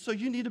debt. And so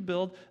you need to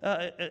build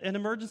an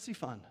emergency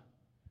fund.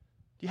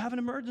 Do you have an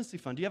emergency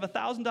fund? Do you have a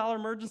 $1,000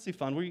 emergency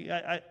fund?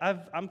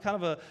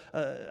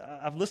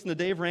 I've listened to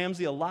Dave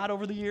Ramsey a lot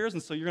over the years,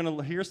 and so you're going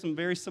to hear some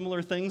very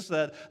similar things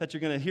that you're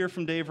going to hear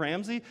from Dave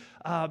Ramsey,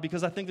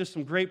 because I think there's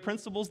some great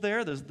principles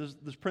there.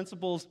 There's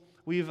principles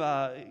we've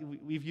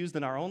used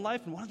in our own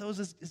life, and one of those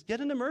is get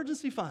an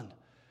emergency fund.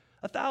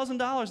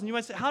 $1,000, and you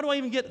might say, how do I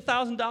even get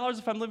 $1,000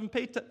 if I'm living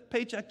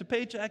paycheck to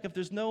paycheck, if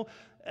there's no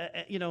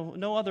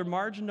other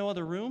margin, no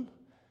other room?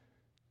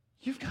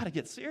 You've got to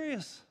get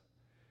serious.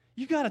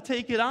 You got to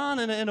take it on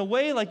in a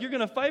way like you're going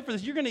to fight for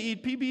this. You're going to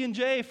eat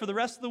PB&J for the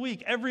rest of the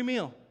week, every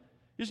meal.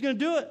 You're just going to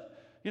do it.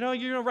 You're going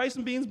to rice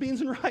and beans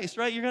and rice,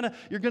 right? You're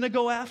going to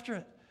go after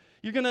it.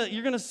 You're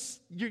going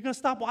to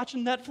stop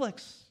watching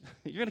Netflix.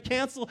 You're going to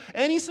cancel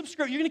any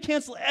subscription. You're going to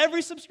cancel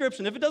every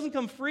subscription. If it doesn't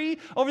come free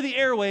over the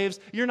airwaves,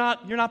 you're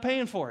not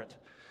paying for it.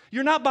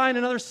 You're not buying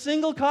another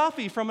single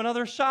coffee from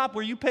another shop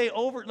where you pay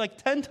over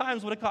like 10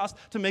 times what it costs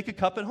to make a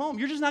cup at home.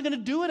 You're just not going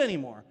to do it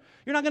anymore.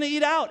 You're not going to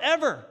eat out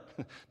ever.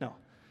 No.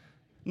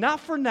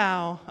 Not for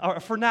now, or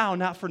for now,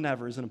 not for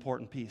never is an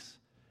important piece.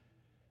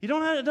 It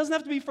doesn't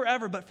have to be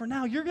forever, but for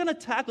now, you're going to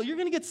tackle, you're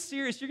going to get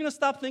serious. You're going to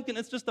stop thinking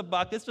it's just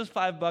 $1, it's just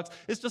 $5,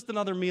 it's just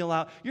another meal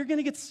out. You're going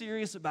to get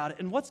serious about it.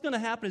 And what's going to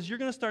happen is you're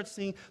going to start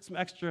seeing some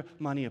extra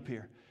money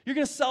appear. You're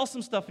going to sell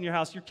some stuff in your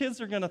house. Your kids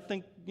are going to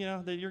think,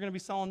 that you're going to be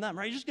selling them,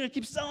 right? You're just going to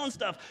keep selling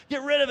stuff.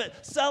 Get rid of it,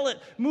 sell it,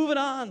 move it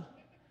on.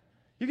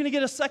 You're going to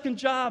get a second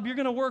job. You're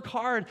going to work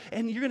hard,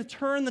 and you're going to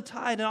turn the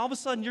tide, and all of a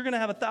sudden, you're going to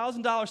have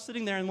 $1,000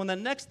 sitting there, and when that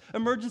next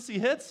emergency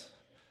hits,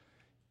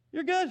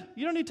 you're good.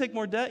 You don't need to take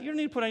more debt. You don't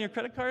need to put on your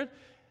credit card.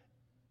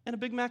 And a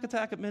Big Mac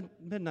attack at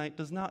midnight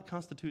does not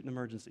constitute an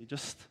emergency,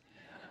 just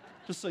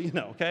so you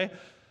know, okay?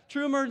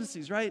 True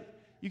emergencies, right?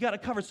 You got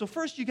it covered. So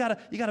first, you got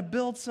to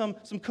build some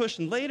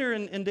cushion. Later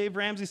in Dave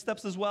Ramsey's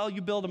steps as well,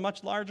 you build a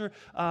much larger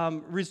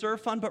reserve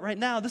fund. But right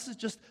now, this is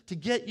just to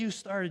get you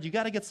started. You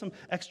got to get some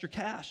extra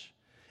cash.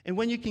 And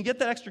when you can get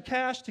that extra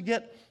cash to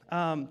get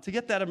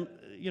that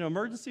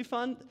emergency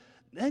fund,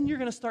 then you're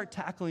going to start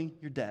tackling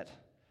your debt.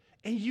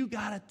 And you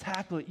got to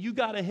tackle it. You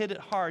got to hit it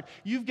hard.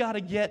 You've got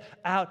to get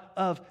out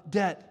of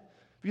debt,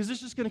 because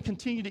it's just going to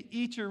continue to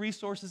eat your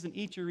resources and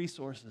eat your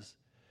resources.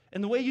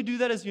 And the way you do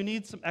that is you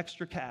need some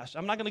extra cash.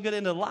 I'm not going to get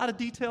into a lot of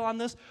detail on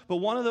this, but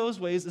one of those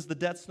ways is the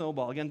debt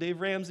snowball. Again, Dave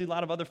Ramsey, a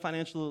lot of other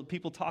financial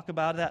people talk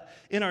about that.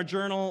 In our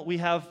journal, we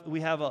have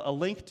a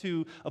link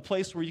to a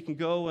place where you can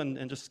go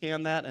and just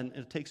scan that, and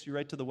it takes you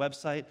right to the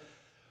website.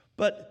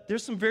 But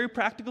there's some very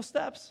practical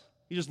steps.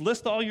 You just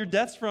list all your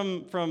debts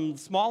from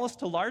smallest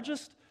to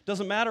largest.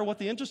 Doesn't matter what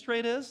the interest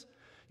rate is.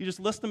 You just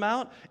list them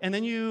out, and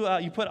then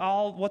you put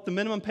all what the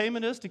minimum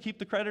payment is to keep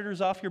the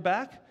creditors off your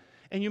back.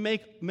 And you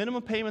make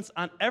minimum payments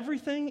on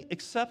everything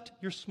except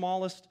your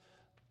smallest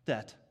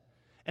debt.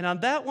 And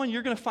on that one,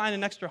 you're going to find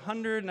an extra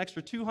 $100, an extra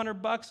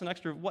 $200, an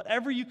extra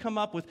whatever you come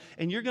up with,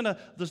 and you're going to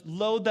just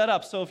load that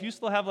up. So if you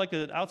still have like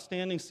an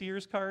outstanding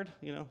Sears card,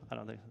 I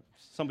don't know,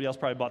 somebody else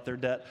probably bought their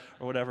debt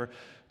or whatever,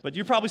 but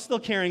you're probably still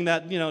carrying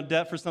that,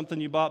 debt for something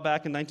you bought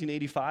back in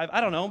 1985. I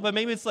don't know, but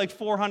maybe it's like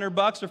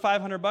 $400 or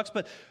 $500,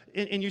 but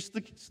and you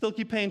still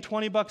keep paying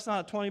 $20 on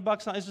it,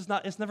 $20 on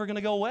it. It's never going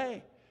to go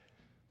away.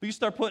 But you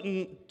start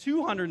putting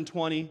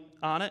 $220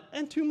 on it,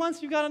 and 2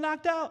 months you got it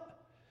knocked out.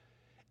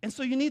 And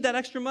so you need that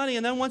extra money,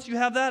 and then once you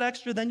have that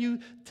extra, then you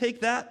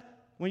take that,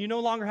 when you no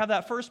longer have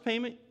that first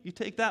payment, you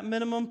take that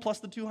minimum plus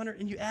the $200,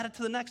 and you add it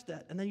to the next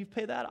debt, and then you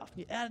pay that off,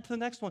 and you add it to the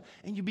next one,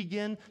 and you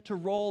begin to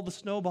roll the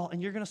snowball,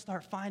 and you're going to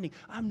start finding,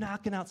 I'm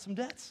knocking out some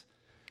debts.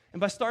 And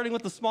by starting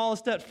with the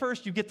smallest debt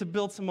first, you get to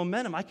build some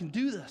momentum. I can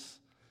do this.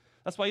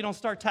 That's why you don't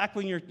start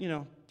tackling your,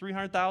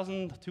 $300,000,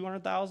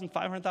 $200,000,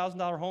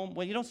 $500,000 home.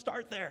 Well, you don't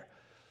start there.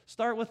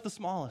 Start with the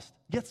smallest.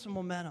 Get some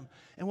momentum.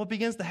 And what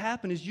begins to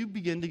happen is you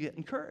begin to get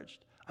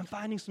encouraged. I'm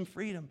finding some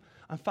freedom.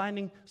 I'm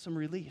finding some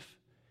relief.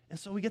 And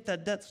so we get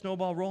that debt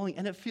snowball rolling,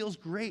 and it feels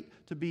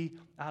great to be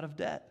out of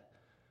debt.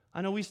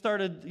 I know we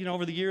started,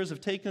 over the years,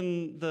 have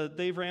taken the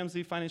Dave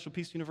Ramsey Financial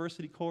Peace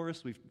University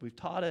course. We've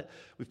taught it.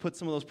 We've put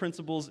some of those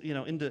principles,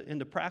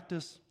 into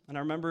practice. And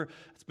I remember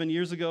it's been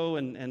years ago,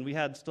 and we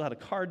still had a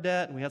car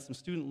debt, and we had some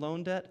student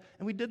loan debt,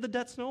 and we did the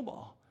debt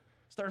snowball.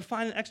 Started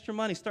finding extra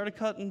money, started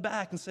cutting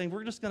back and saying,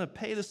 we're just going to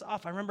pay this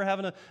off. I remember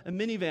having a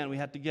minivan we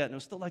had to get, and it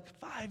was still like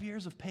 5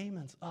 years of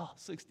payments.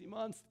 60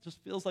 months. It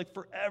just feels like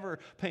forever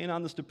paying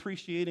on this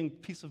depreciating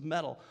piece of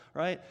metal,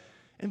 right?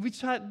 And we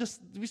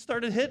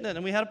started hitting it,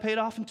 and we had to pay it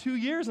off in 2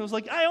 years. And I was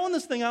like, I own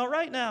this thing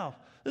outright now.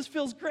 This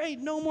feels great.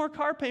 No more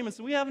car payments.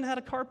 And we haven't had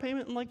a car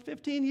payment in like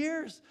 15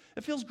 years.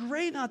 It feels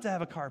great not to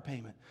have a car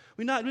payment.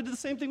 We did the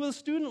same thing with a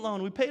student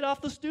loan. We paid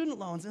off the student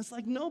loans. And it's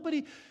like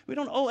we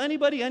don't owe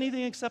anybody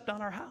anything except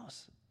on our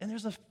house. And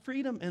there's a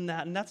freedom in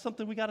that, and that's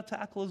something we got to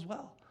tackle as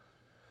well.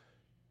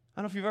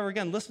 I don't know if you've ever,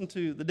 again, listened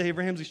to the Dave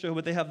Ramsey show,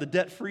 but they have the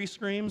debt-free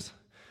screams.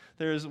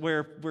 There's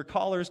where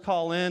callers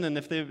call in, and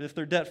if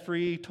they're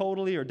debt-free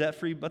totally or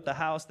debt-free but the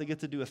house, they get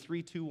to do a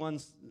 3, 2, 1,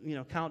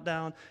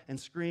 countdown and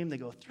scream. They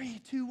go 3,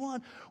 2,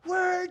 1,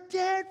 we're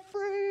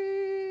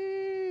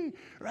debt-free,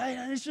 right?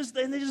 And it's just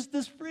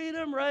this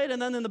freedom, right?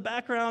 And then in the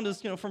background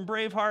is from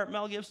Braveheart,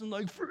 Mel Gibson,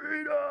 like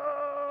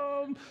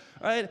freedom,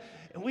 right?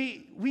 And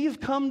we've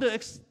come to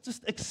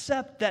just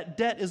accept that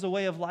debt is a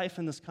way of life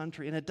in this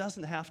country, and it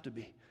doesn't have to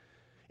be.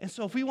 And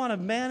so if we want to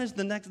manage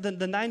the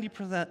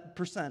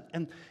 90%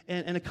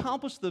 and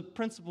accomplish the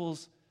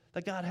principles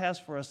that God has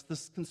for us,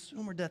 this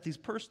consumer debt, these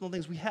personal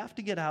things, we have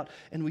to get out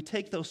and we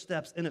take those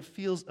steps, and it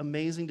feels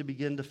amazing to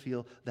begin to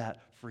feel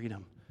that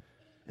freedom.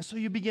 And so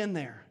you begin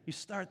there. You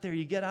start there.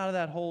 You get out of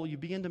that hole. You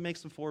begin to make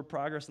some forward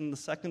progress. And the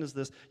second is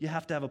this: you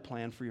have to have a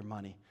plan for your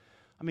money.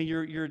 I mean,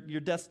 your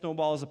debt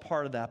snowball is a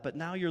part of that, but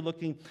now you're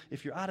looking,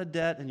 if you're out of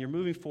debt and you're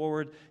moving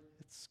forward,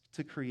 it's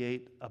to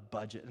create a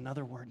budget.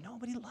 Another word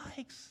nobody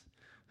likes.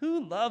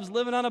 Who loves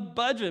living on a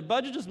budget?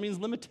 Budget just means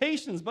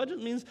limitations.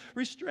 Budget means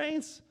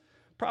restraints.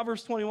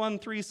 Proverbs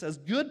 21:3 says,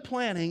 good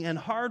planning and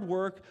hard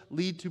work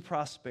lead to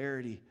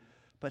prosperity,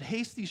 but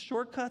hasty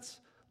shortcuts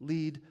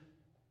lead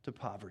to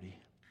poverty.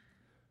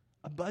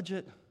 A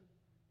budget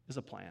is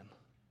a plan.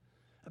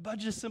 A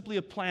budget is simply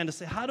a plan to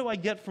say, how do I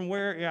get from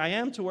where I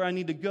am to where I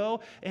need to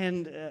go?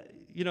 And,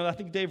 I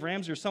think Dave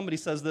Ramsey or somebody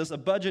says this, a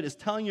budget is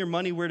telling your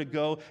money where to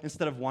go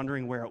instead of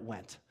wondering where it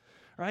went.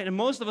 Right? And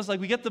most of us,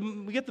 we get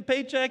the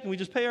paycheck and we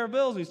just pay our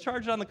bills and we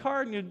charge it on the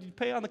card and you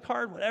pay on the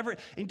card, whatever, and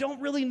you don't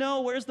really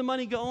know where's the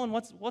money going,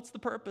 what's the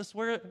purpose,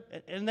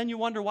 and then you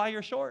wonder why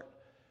you're short.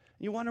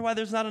 You wonder why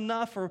there's not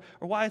enough or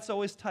why it's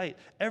always tight.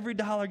 Every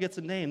dollar gets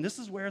a name. This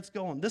is where it's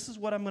going. This is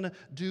what I'm going to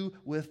do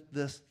with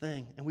this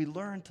thing. And we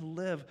learn to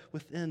live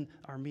within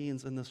our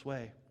means in this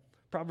way.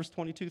 Proverbs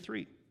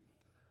 22:3.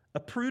 A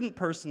prudent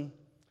person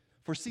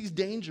foresees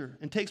danger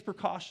and takes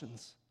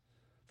precautions.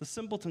 The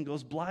simpleton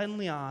goes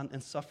blindly on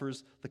and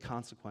suffers the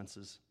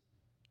consequences.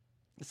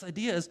 This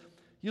idea is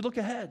you look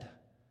ahead.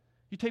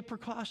 You take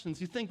precautions.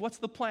 You think, what's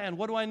the plan?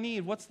 What do I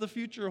need? What's the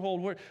future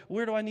hold?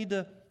 Where do I need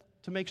to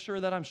make sure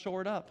that I'm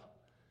shored up?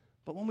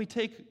 But when we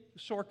take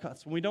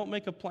shortcuts, when we don't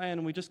make a plan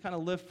and we just kind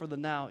of live for the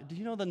now, do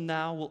you know the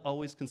now will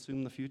always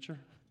consume the future?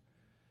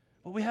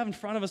 What we have in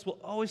front of us will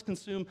always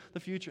consume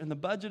the future. And the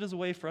budget is a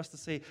way for us to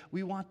say,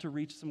 we want to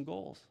reach some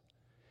goals.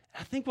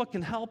 I think what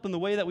can help in the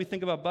way that we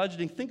think about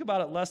budgeting, think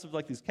about it less of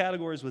like these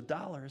categories with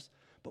dollars,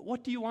 but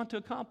what do you want to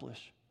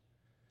accomplish?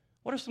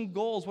 What are some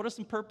goals? What are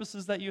some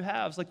purposes that you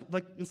have? It's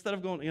like instead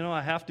of going,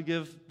 I have to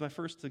give my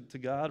first to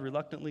God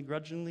reluctantly,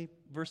 grudgingly,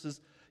 versus,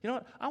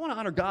 I want to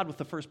honor God with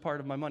the first part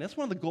of my money. That's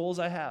one of the goals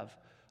I have.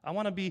 I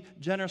want to be a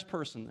generous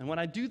person. And when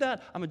I do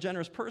that, I'm a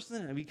generous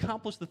person, and we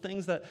accomplish the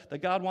things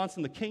that God wants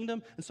in the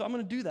kingdom. And so I'm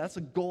going to do that. That's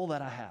a goal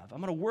that I have.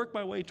 I'm going to work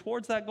my way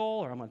towards that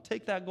goal, or I'm going to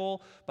take that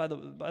goal by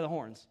the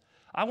horns.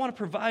 I want to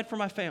provide for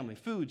my family,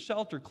 food,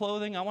 shelter,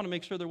 clothing. I want to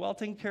make sure they're well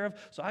taken care of.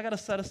 So I got to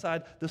set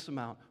aside this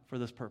amount for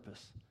this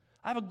purpose.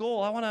 I have a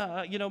goal. I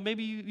want to,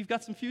 maybe you've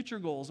got some future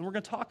goals, and we're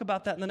going to talk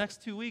about that in the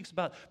next 2 weeks,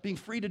 about being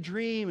free to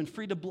dream and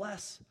free to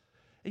bless.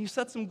 And you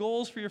set some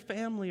goals for your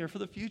family or for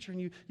the future,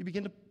 and you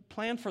begin to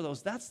plan for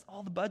those. That's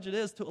all the budget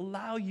is, to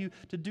allow you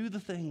to do the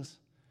things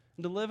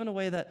and to live in a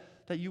way that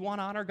you want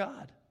to honor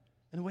God,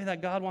 in a way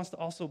that God wants to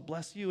also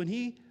bless you. And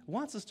He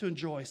wants us to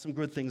enjoy some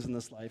good things in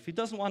this life. He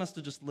doesn't want us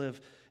to just live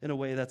in a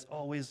way that's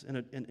always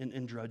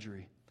in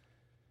drudgery.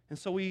 And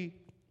so we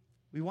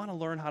want to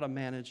learn how to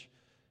manage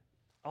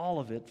all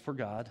of it for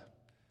God.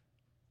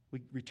 We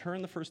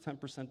return the first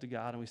 10% to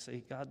God, and we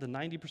say, God, the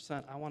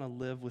 90%, I want to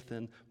live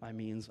within my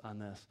means on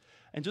this.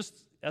 And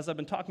just as I've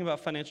been talking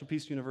about Financial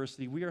Peace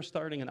University, we are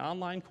starting an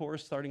online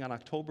course starting on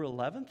October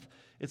 11th.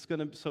 It's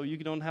going to, so you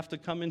don't have to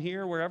come in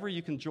here, wherever.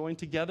 You can join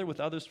together with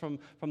others from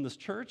this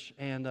church,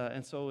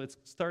 and so it's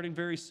starting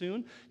very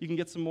soon. You can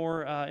get some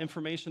more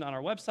information on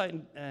our website,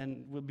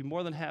 and we'll be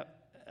more than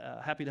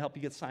happy to help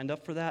you get signed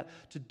up for that,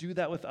 to do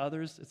that with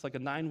others. It's like a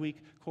 9-week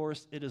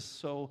course. It is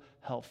so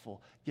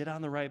helpful. Get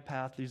on the right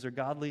path. These are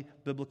godly,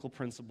 biblical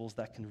principles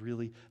that can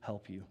really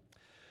help you.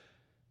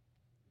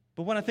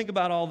 But when I think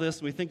about all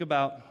this, we think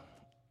about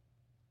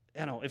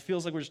it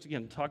feels like we're just,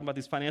 again, talking about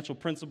these financial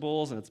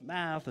principles, and it's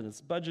math, and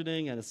it's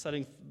budgeting, and it's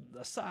setting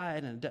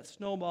aside, and a debt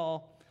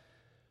snowball.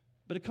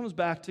 But it comes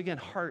back to, again,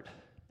 heart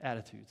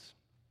attitudes.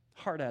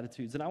 Heart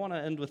attitudes. And I want to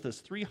end with this: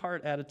 3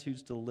 heart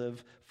attitudes to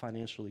live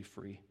financially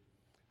free.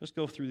 Let's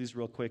go through these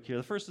real quick here.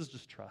 The first is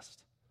just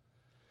trust.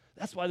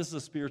 That's why this is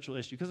a spiritual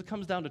issue, because it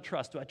comes down to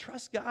trust. Do I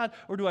trust God,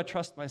 or do I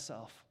trust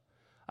myself?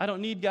 I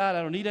don't need God.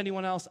 I don't need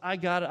anyone else. I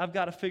got it. I've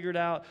got it figured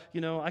out.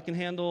 I can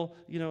handle,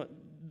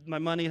 my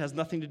money. It has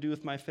nothing to do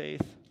with my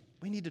faith.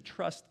 We need to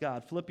trust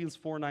God. Philippians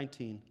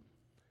 4:19.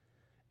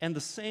 And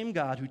the same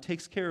God who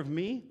takes care of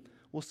me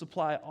will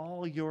supply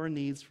all your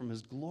needs from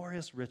his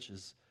glorious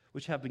riches,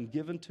 which have been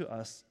given to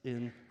us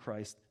in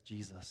Christ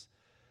Jesus.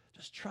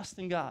 Just trust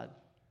in God.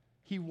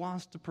 He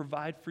wants to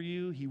provide for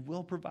you. He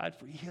will provide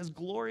for you. He has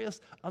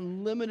glorious,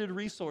 unlimited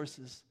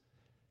resources.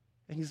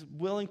 And he's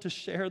willing to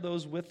share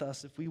those with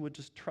us if we would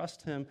just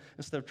trust him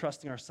instead of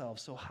trusting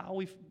ourselves. So how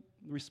we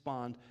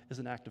respond is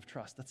an act of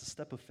trust. That's a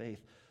step of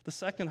faith. The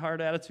second heart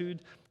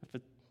attitude,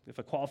 if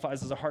it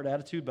qualifies as a heart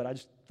attitude, but I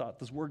just thought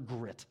this word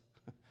grit.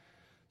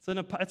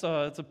 It's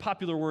a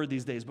popular word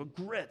these days, but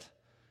grit.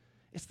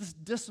 It's this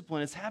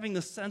discipline. It's having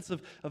this sense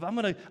of I'm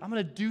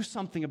gonna do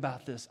something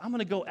about this. I'm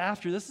gonna go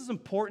after this. This is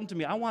important to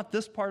me. I want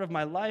this part of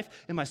my life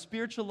and my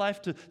spiritual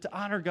life to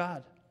honor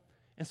God.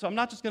 And so I'm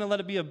not just going to let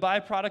it be a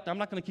byproduct. I'm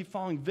not going to keep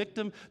falling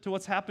victim to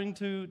what's happening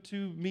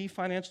to me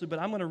financially, but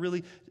I'm going to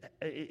really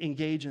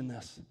engage in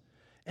this.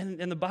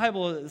 And the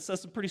Bible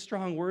says some pretty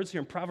strong words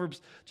here in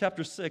Proverbs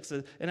chapter 6.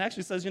 It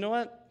actually says, you know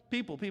what?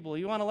 People,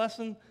 you want a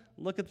lesson?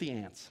 Look at the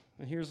ants.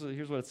 And here's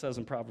what it says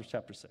in Proverbs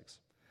chapter 6.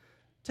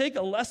 Take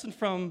a lesson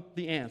from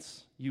the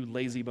ants, you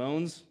lazy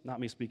bones. Not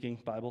me speaking,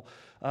 Bible.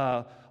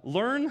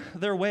 Learn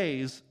their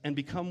ways and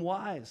become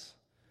wise.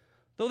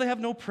 Though they have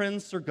no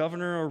prince or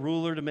governor or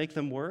ruler to make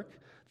them work,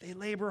 they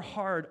labor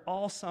hard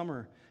all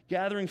summer,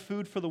 gathering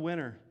food for the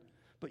winter.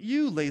 But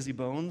you, lazy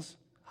bones,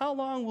 how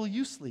long will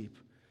you sleep?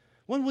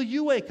 When will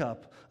you wake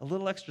up? A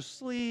little extra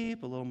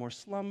sleep, a little more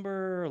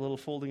slumber, a little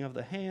folding of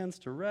the hands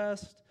to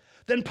rest.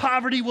 Then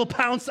poverty will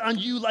pounce on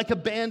you like a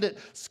bandit.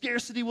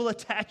 Scarcity will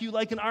attack you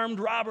like an armed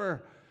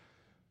robber.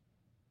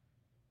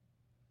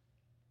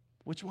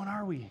 Which one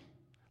are we?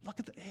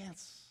 Look at the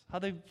ants, how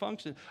they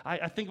function.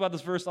 I think about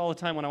this verse all the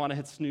time when I want to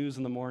hit snooze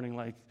in the morning,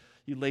 like,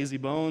 you lazy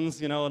bones,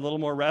 a little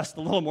more rest,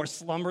 a little more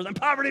slumber, then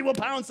poverty will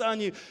pounce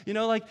on you,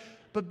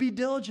 but be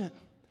diligent.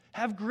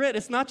 Have grit.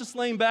 It's not just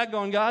laying back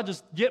going, God,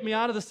 just get me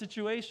out of the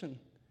situation.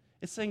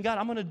 It's saying, God,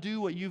 I'm going to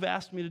do what you've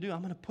asked me to do. I'm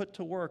going to put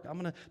to work. I'm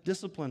going to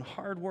discipline,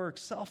 hard work,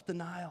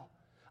 self-denial.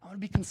 I'm going to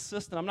be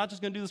consistent. I'm not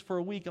just going to do this for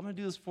a week. I'm going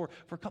to do this for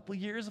a couple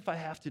of years if I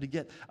have to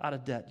get out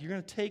of debt. You're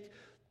going to take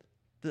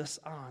this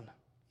on.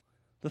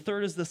 The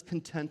third is this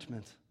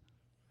contentment.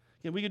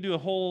 We could do a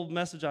whole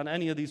message on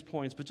any of these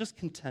points, but just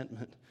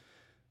contentment.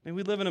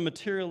 We live in a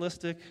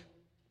materialistic,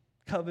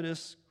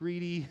 covetous,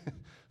 greedy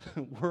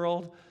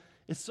world.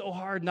 It's so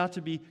hard not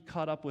to be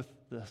caught up with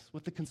this,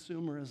 with the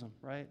consumerism,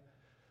 right?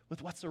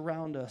 With what's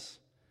around us.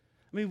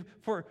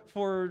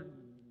 For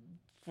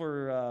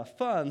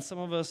fun, some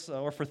of us,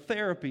 or for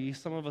therapy,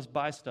 some of us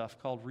buy stuff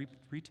called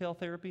retail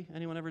therapy.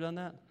 Anyone ever done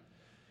that?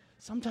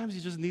 Sometimes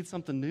you just need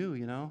something new,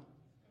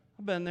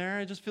 I've been there.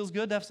 It just feels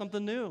good to have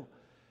something new.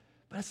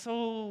 But it's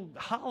so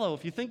hollow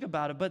if you think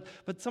about it.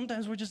 But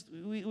sometimes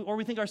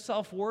we think our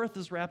self-worth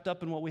is wrapped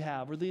up in what we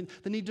have, or the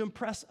need to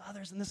impress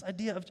others, and this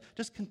idea of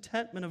just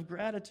contentment, of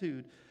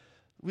gratitude.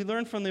 We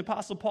learn from the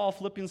Apostle Paul,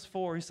 Philippians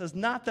 4. He says,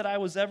 not that I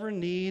was ever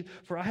in need,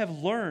 for I have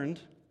learned.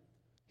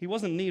 He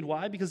wasn't in need.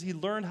 Why? Because he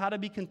learned how to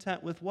be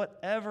content with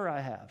whatever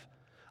I have.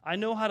 I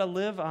know how to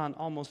live on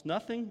almost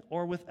nothing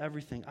or with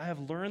everything. I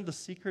have learned the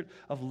secret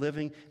of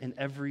living in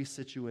every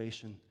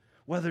situation.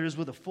 Whether it is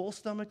with a full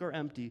stomach or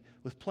empty,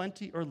 with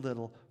plenty or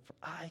little, for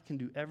I can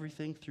do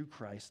everything through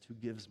Christ who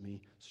gives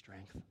me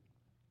strength. So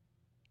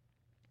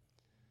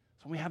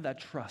when we have that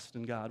trust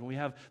in God, when we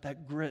have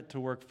that grit to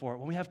work for it,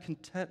 when we have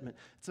contentment,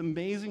 it's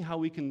amazing how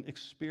we can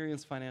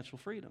experience financial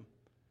freedom.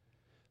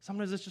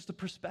 Sometimes it's just a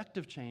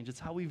perspective change. It's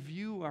how we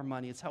view our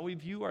money. It's how we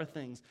view our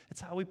things. It's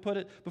how we put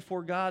it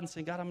before God and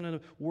say, God, I'm going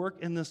to work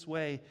in this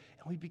way.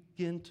 And we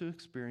begin to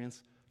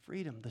experience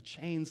freedom, the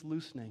chains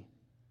loosening.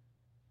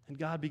 And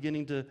God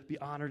beginning to be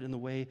honored in the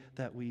way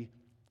that we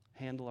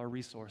handle our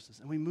resources.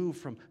 And we move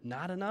from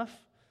not enough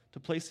to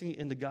placing it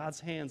into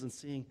God's hands and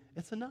seeing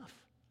it's enough.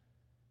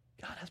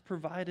 God has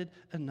provided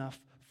enough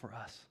for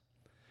us.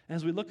 And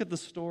as we look at the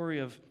story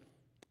of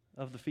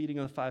the feeding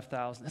of the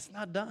 5,000, it's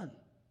not done.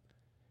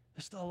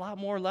 There's still a lot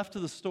more left to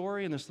the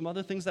story, and there's some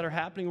other things that are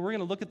happening. We're going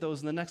to look at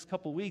those in the next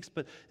couple weeks,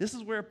 but this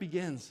is where it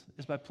begins,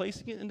 is by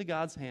placing it into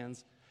God's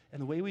hands.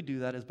 And the way we do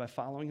that is by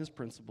following his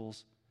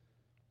principles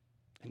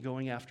and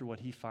going after what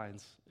he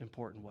finds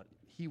important, what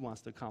he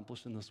wants to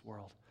accomplish in this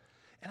world.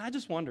 And I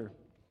just wonder,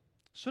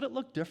 should it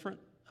look different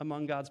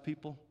among God's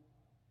people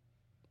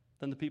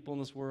than the people in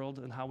this world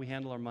and how we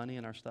handle our money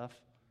and our stuff?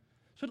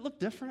 Should it look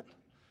different?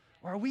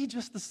 Or are we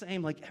just the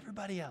same like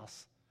everybody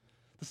else?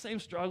 The same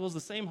struggles,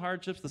 the same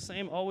hardships, the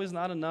same always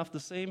not enough, the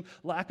same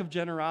lack of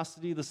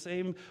generosity, the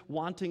same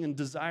wanting and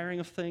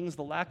desiring of things,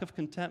 the lack of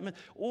contentment?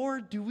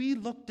 Or do we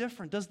look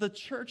different? Does the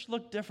church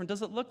look different?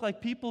 Does it look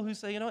like people who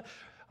say, you know what,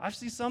 I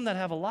see some that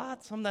have a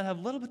lot, some that have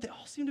little, but they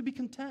all seem to be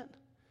content.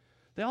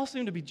 They all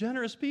seem to be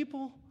generous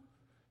people.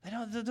 It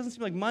doesn't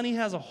seem like money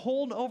has a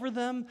hold over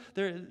them.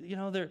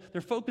 Their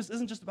focus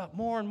isn't just about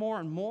more and more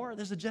and more.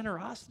 There's a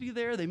generosity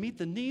there. They meet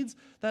the needs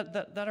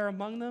that are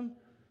among them.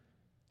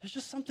 There's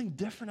just something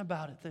different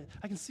about it.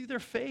 I can see their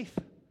faith.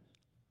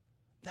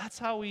 That's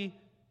how we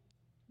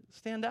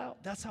stand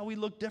out. That's how we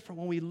look different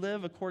when we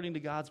live according to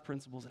God's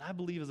principles. And I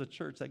believe as a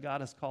church that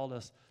God has called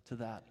us to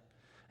that.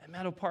 At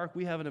Meadow Park,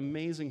 we have an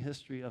amazing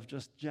history of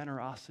just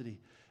generosity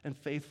and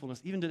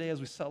faithfulness. Even today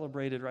as we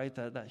celebrated, right,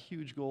 that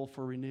huge goal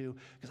for Renew,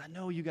 because I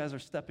know you guys are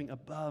stepping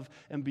above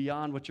and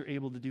beyond what you're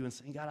able to do and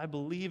saying, God, I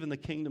believe in the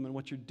kingdom and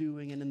what you're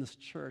doing and in this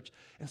church.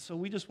 And so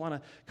we just want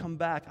to come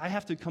back. I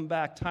have to come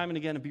back time and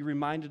again and be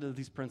reminded of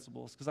these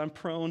principles because I'm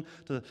prone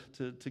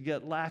to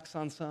get lax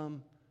on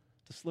some,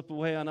 to slip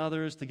away on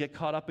others, to get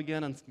caught up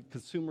again on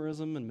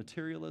consumerism and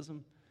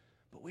materialism.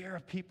 But we are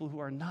a people who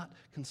are not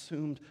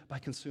consumed by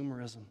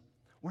consumerism.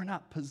 We're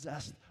not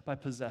possessed by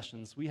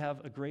possessions. We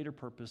have a greater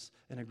purpose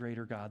and a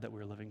greater God that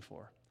we're living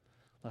for.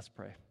 Let's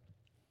pray.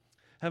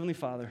 Heavenly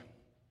Father,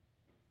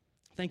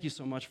 thank you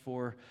so much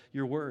for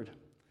your word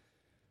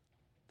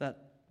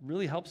that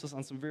really helps us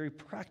on some very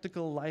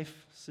practical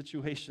life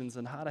situations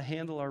and how to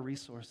handle our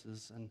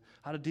resources and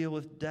how to deal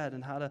with debt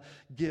and how to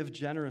give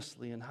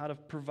generously and how to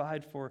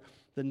provide for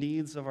the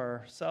needs of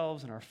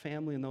ourselves and our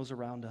family and those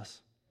around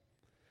us.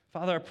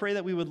 Father, I pray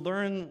that we would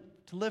learn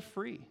to live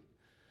free,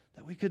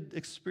 that we could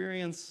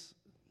experience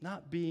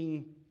not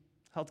being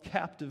held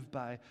captive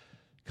by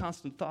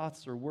constant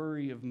thoughts or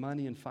worry of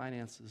money and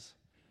finances,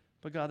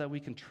 but God, that we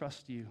can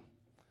trust you.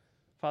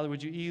 Father,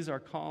 would you ease our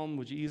calm,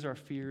 would you ease our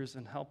fears,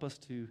 and help us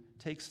to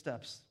take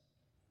steps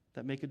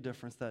that make a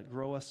difference, that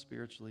grow us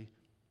spiritually,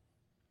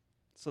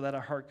 so that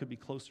our heart could be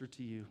closer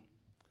to you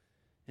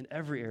in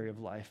every area of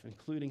life,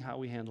 including how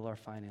we handle our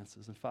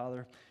finances. And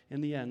Father,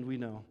 in the end, we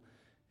know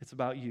it's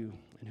about you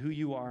and who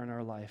you are in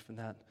our life, and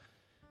that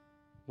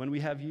when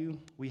we have you,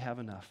 we have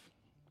enough.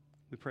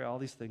 We pray all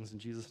these things in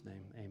Jesus'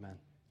 name. Amen.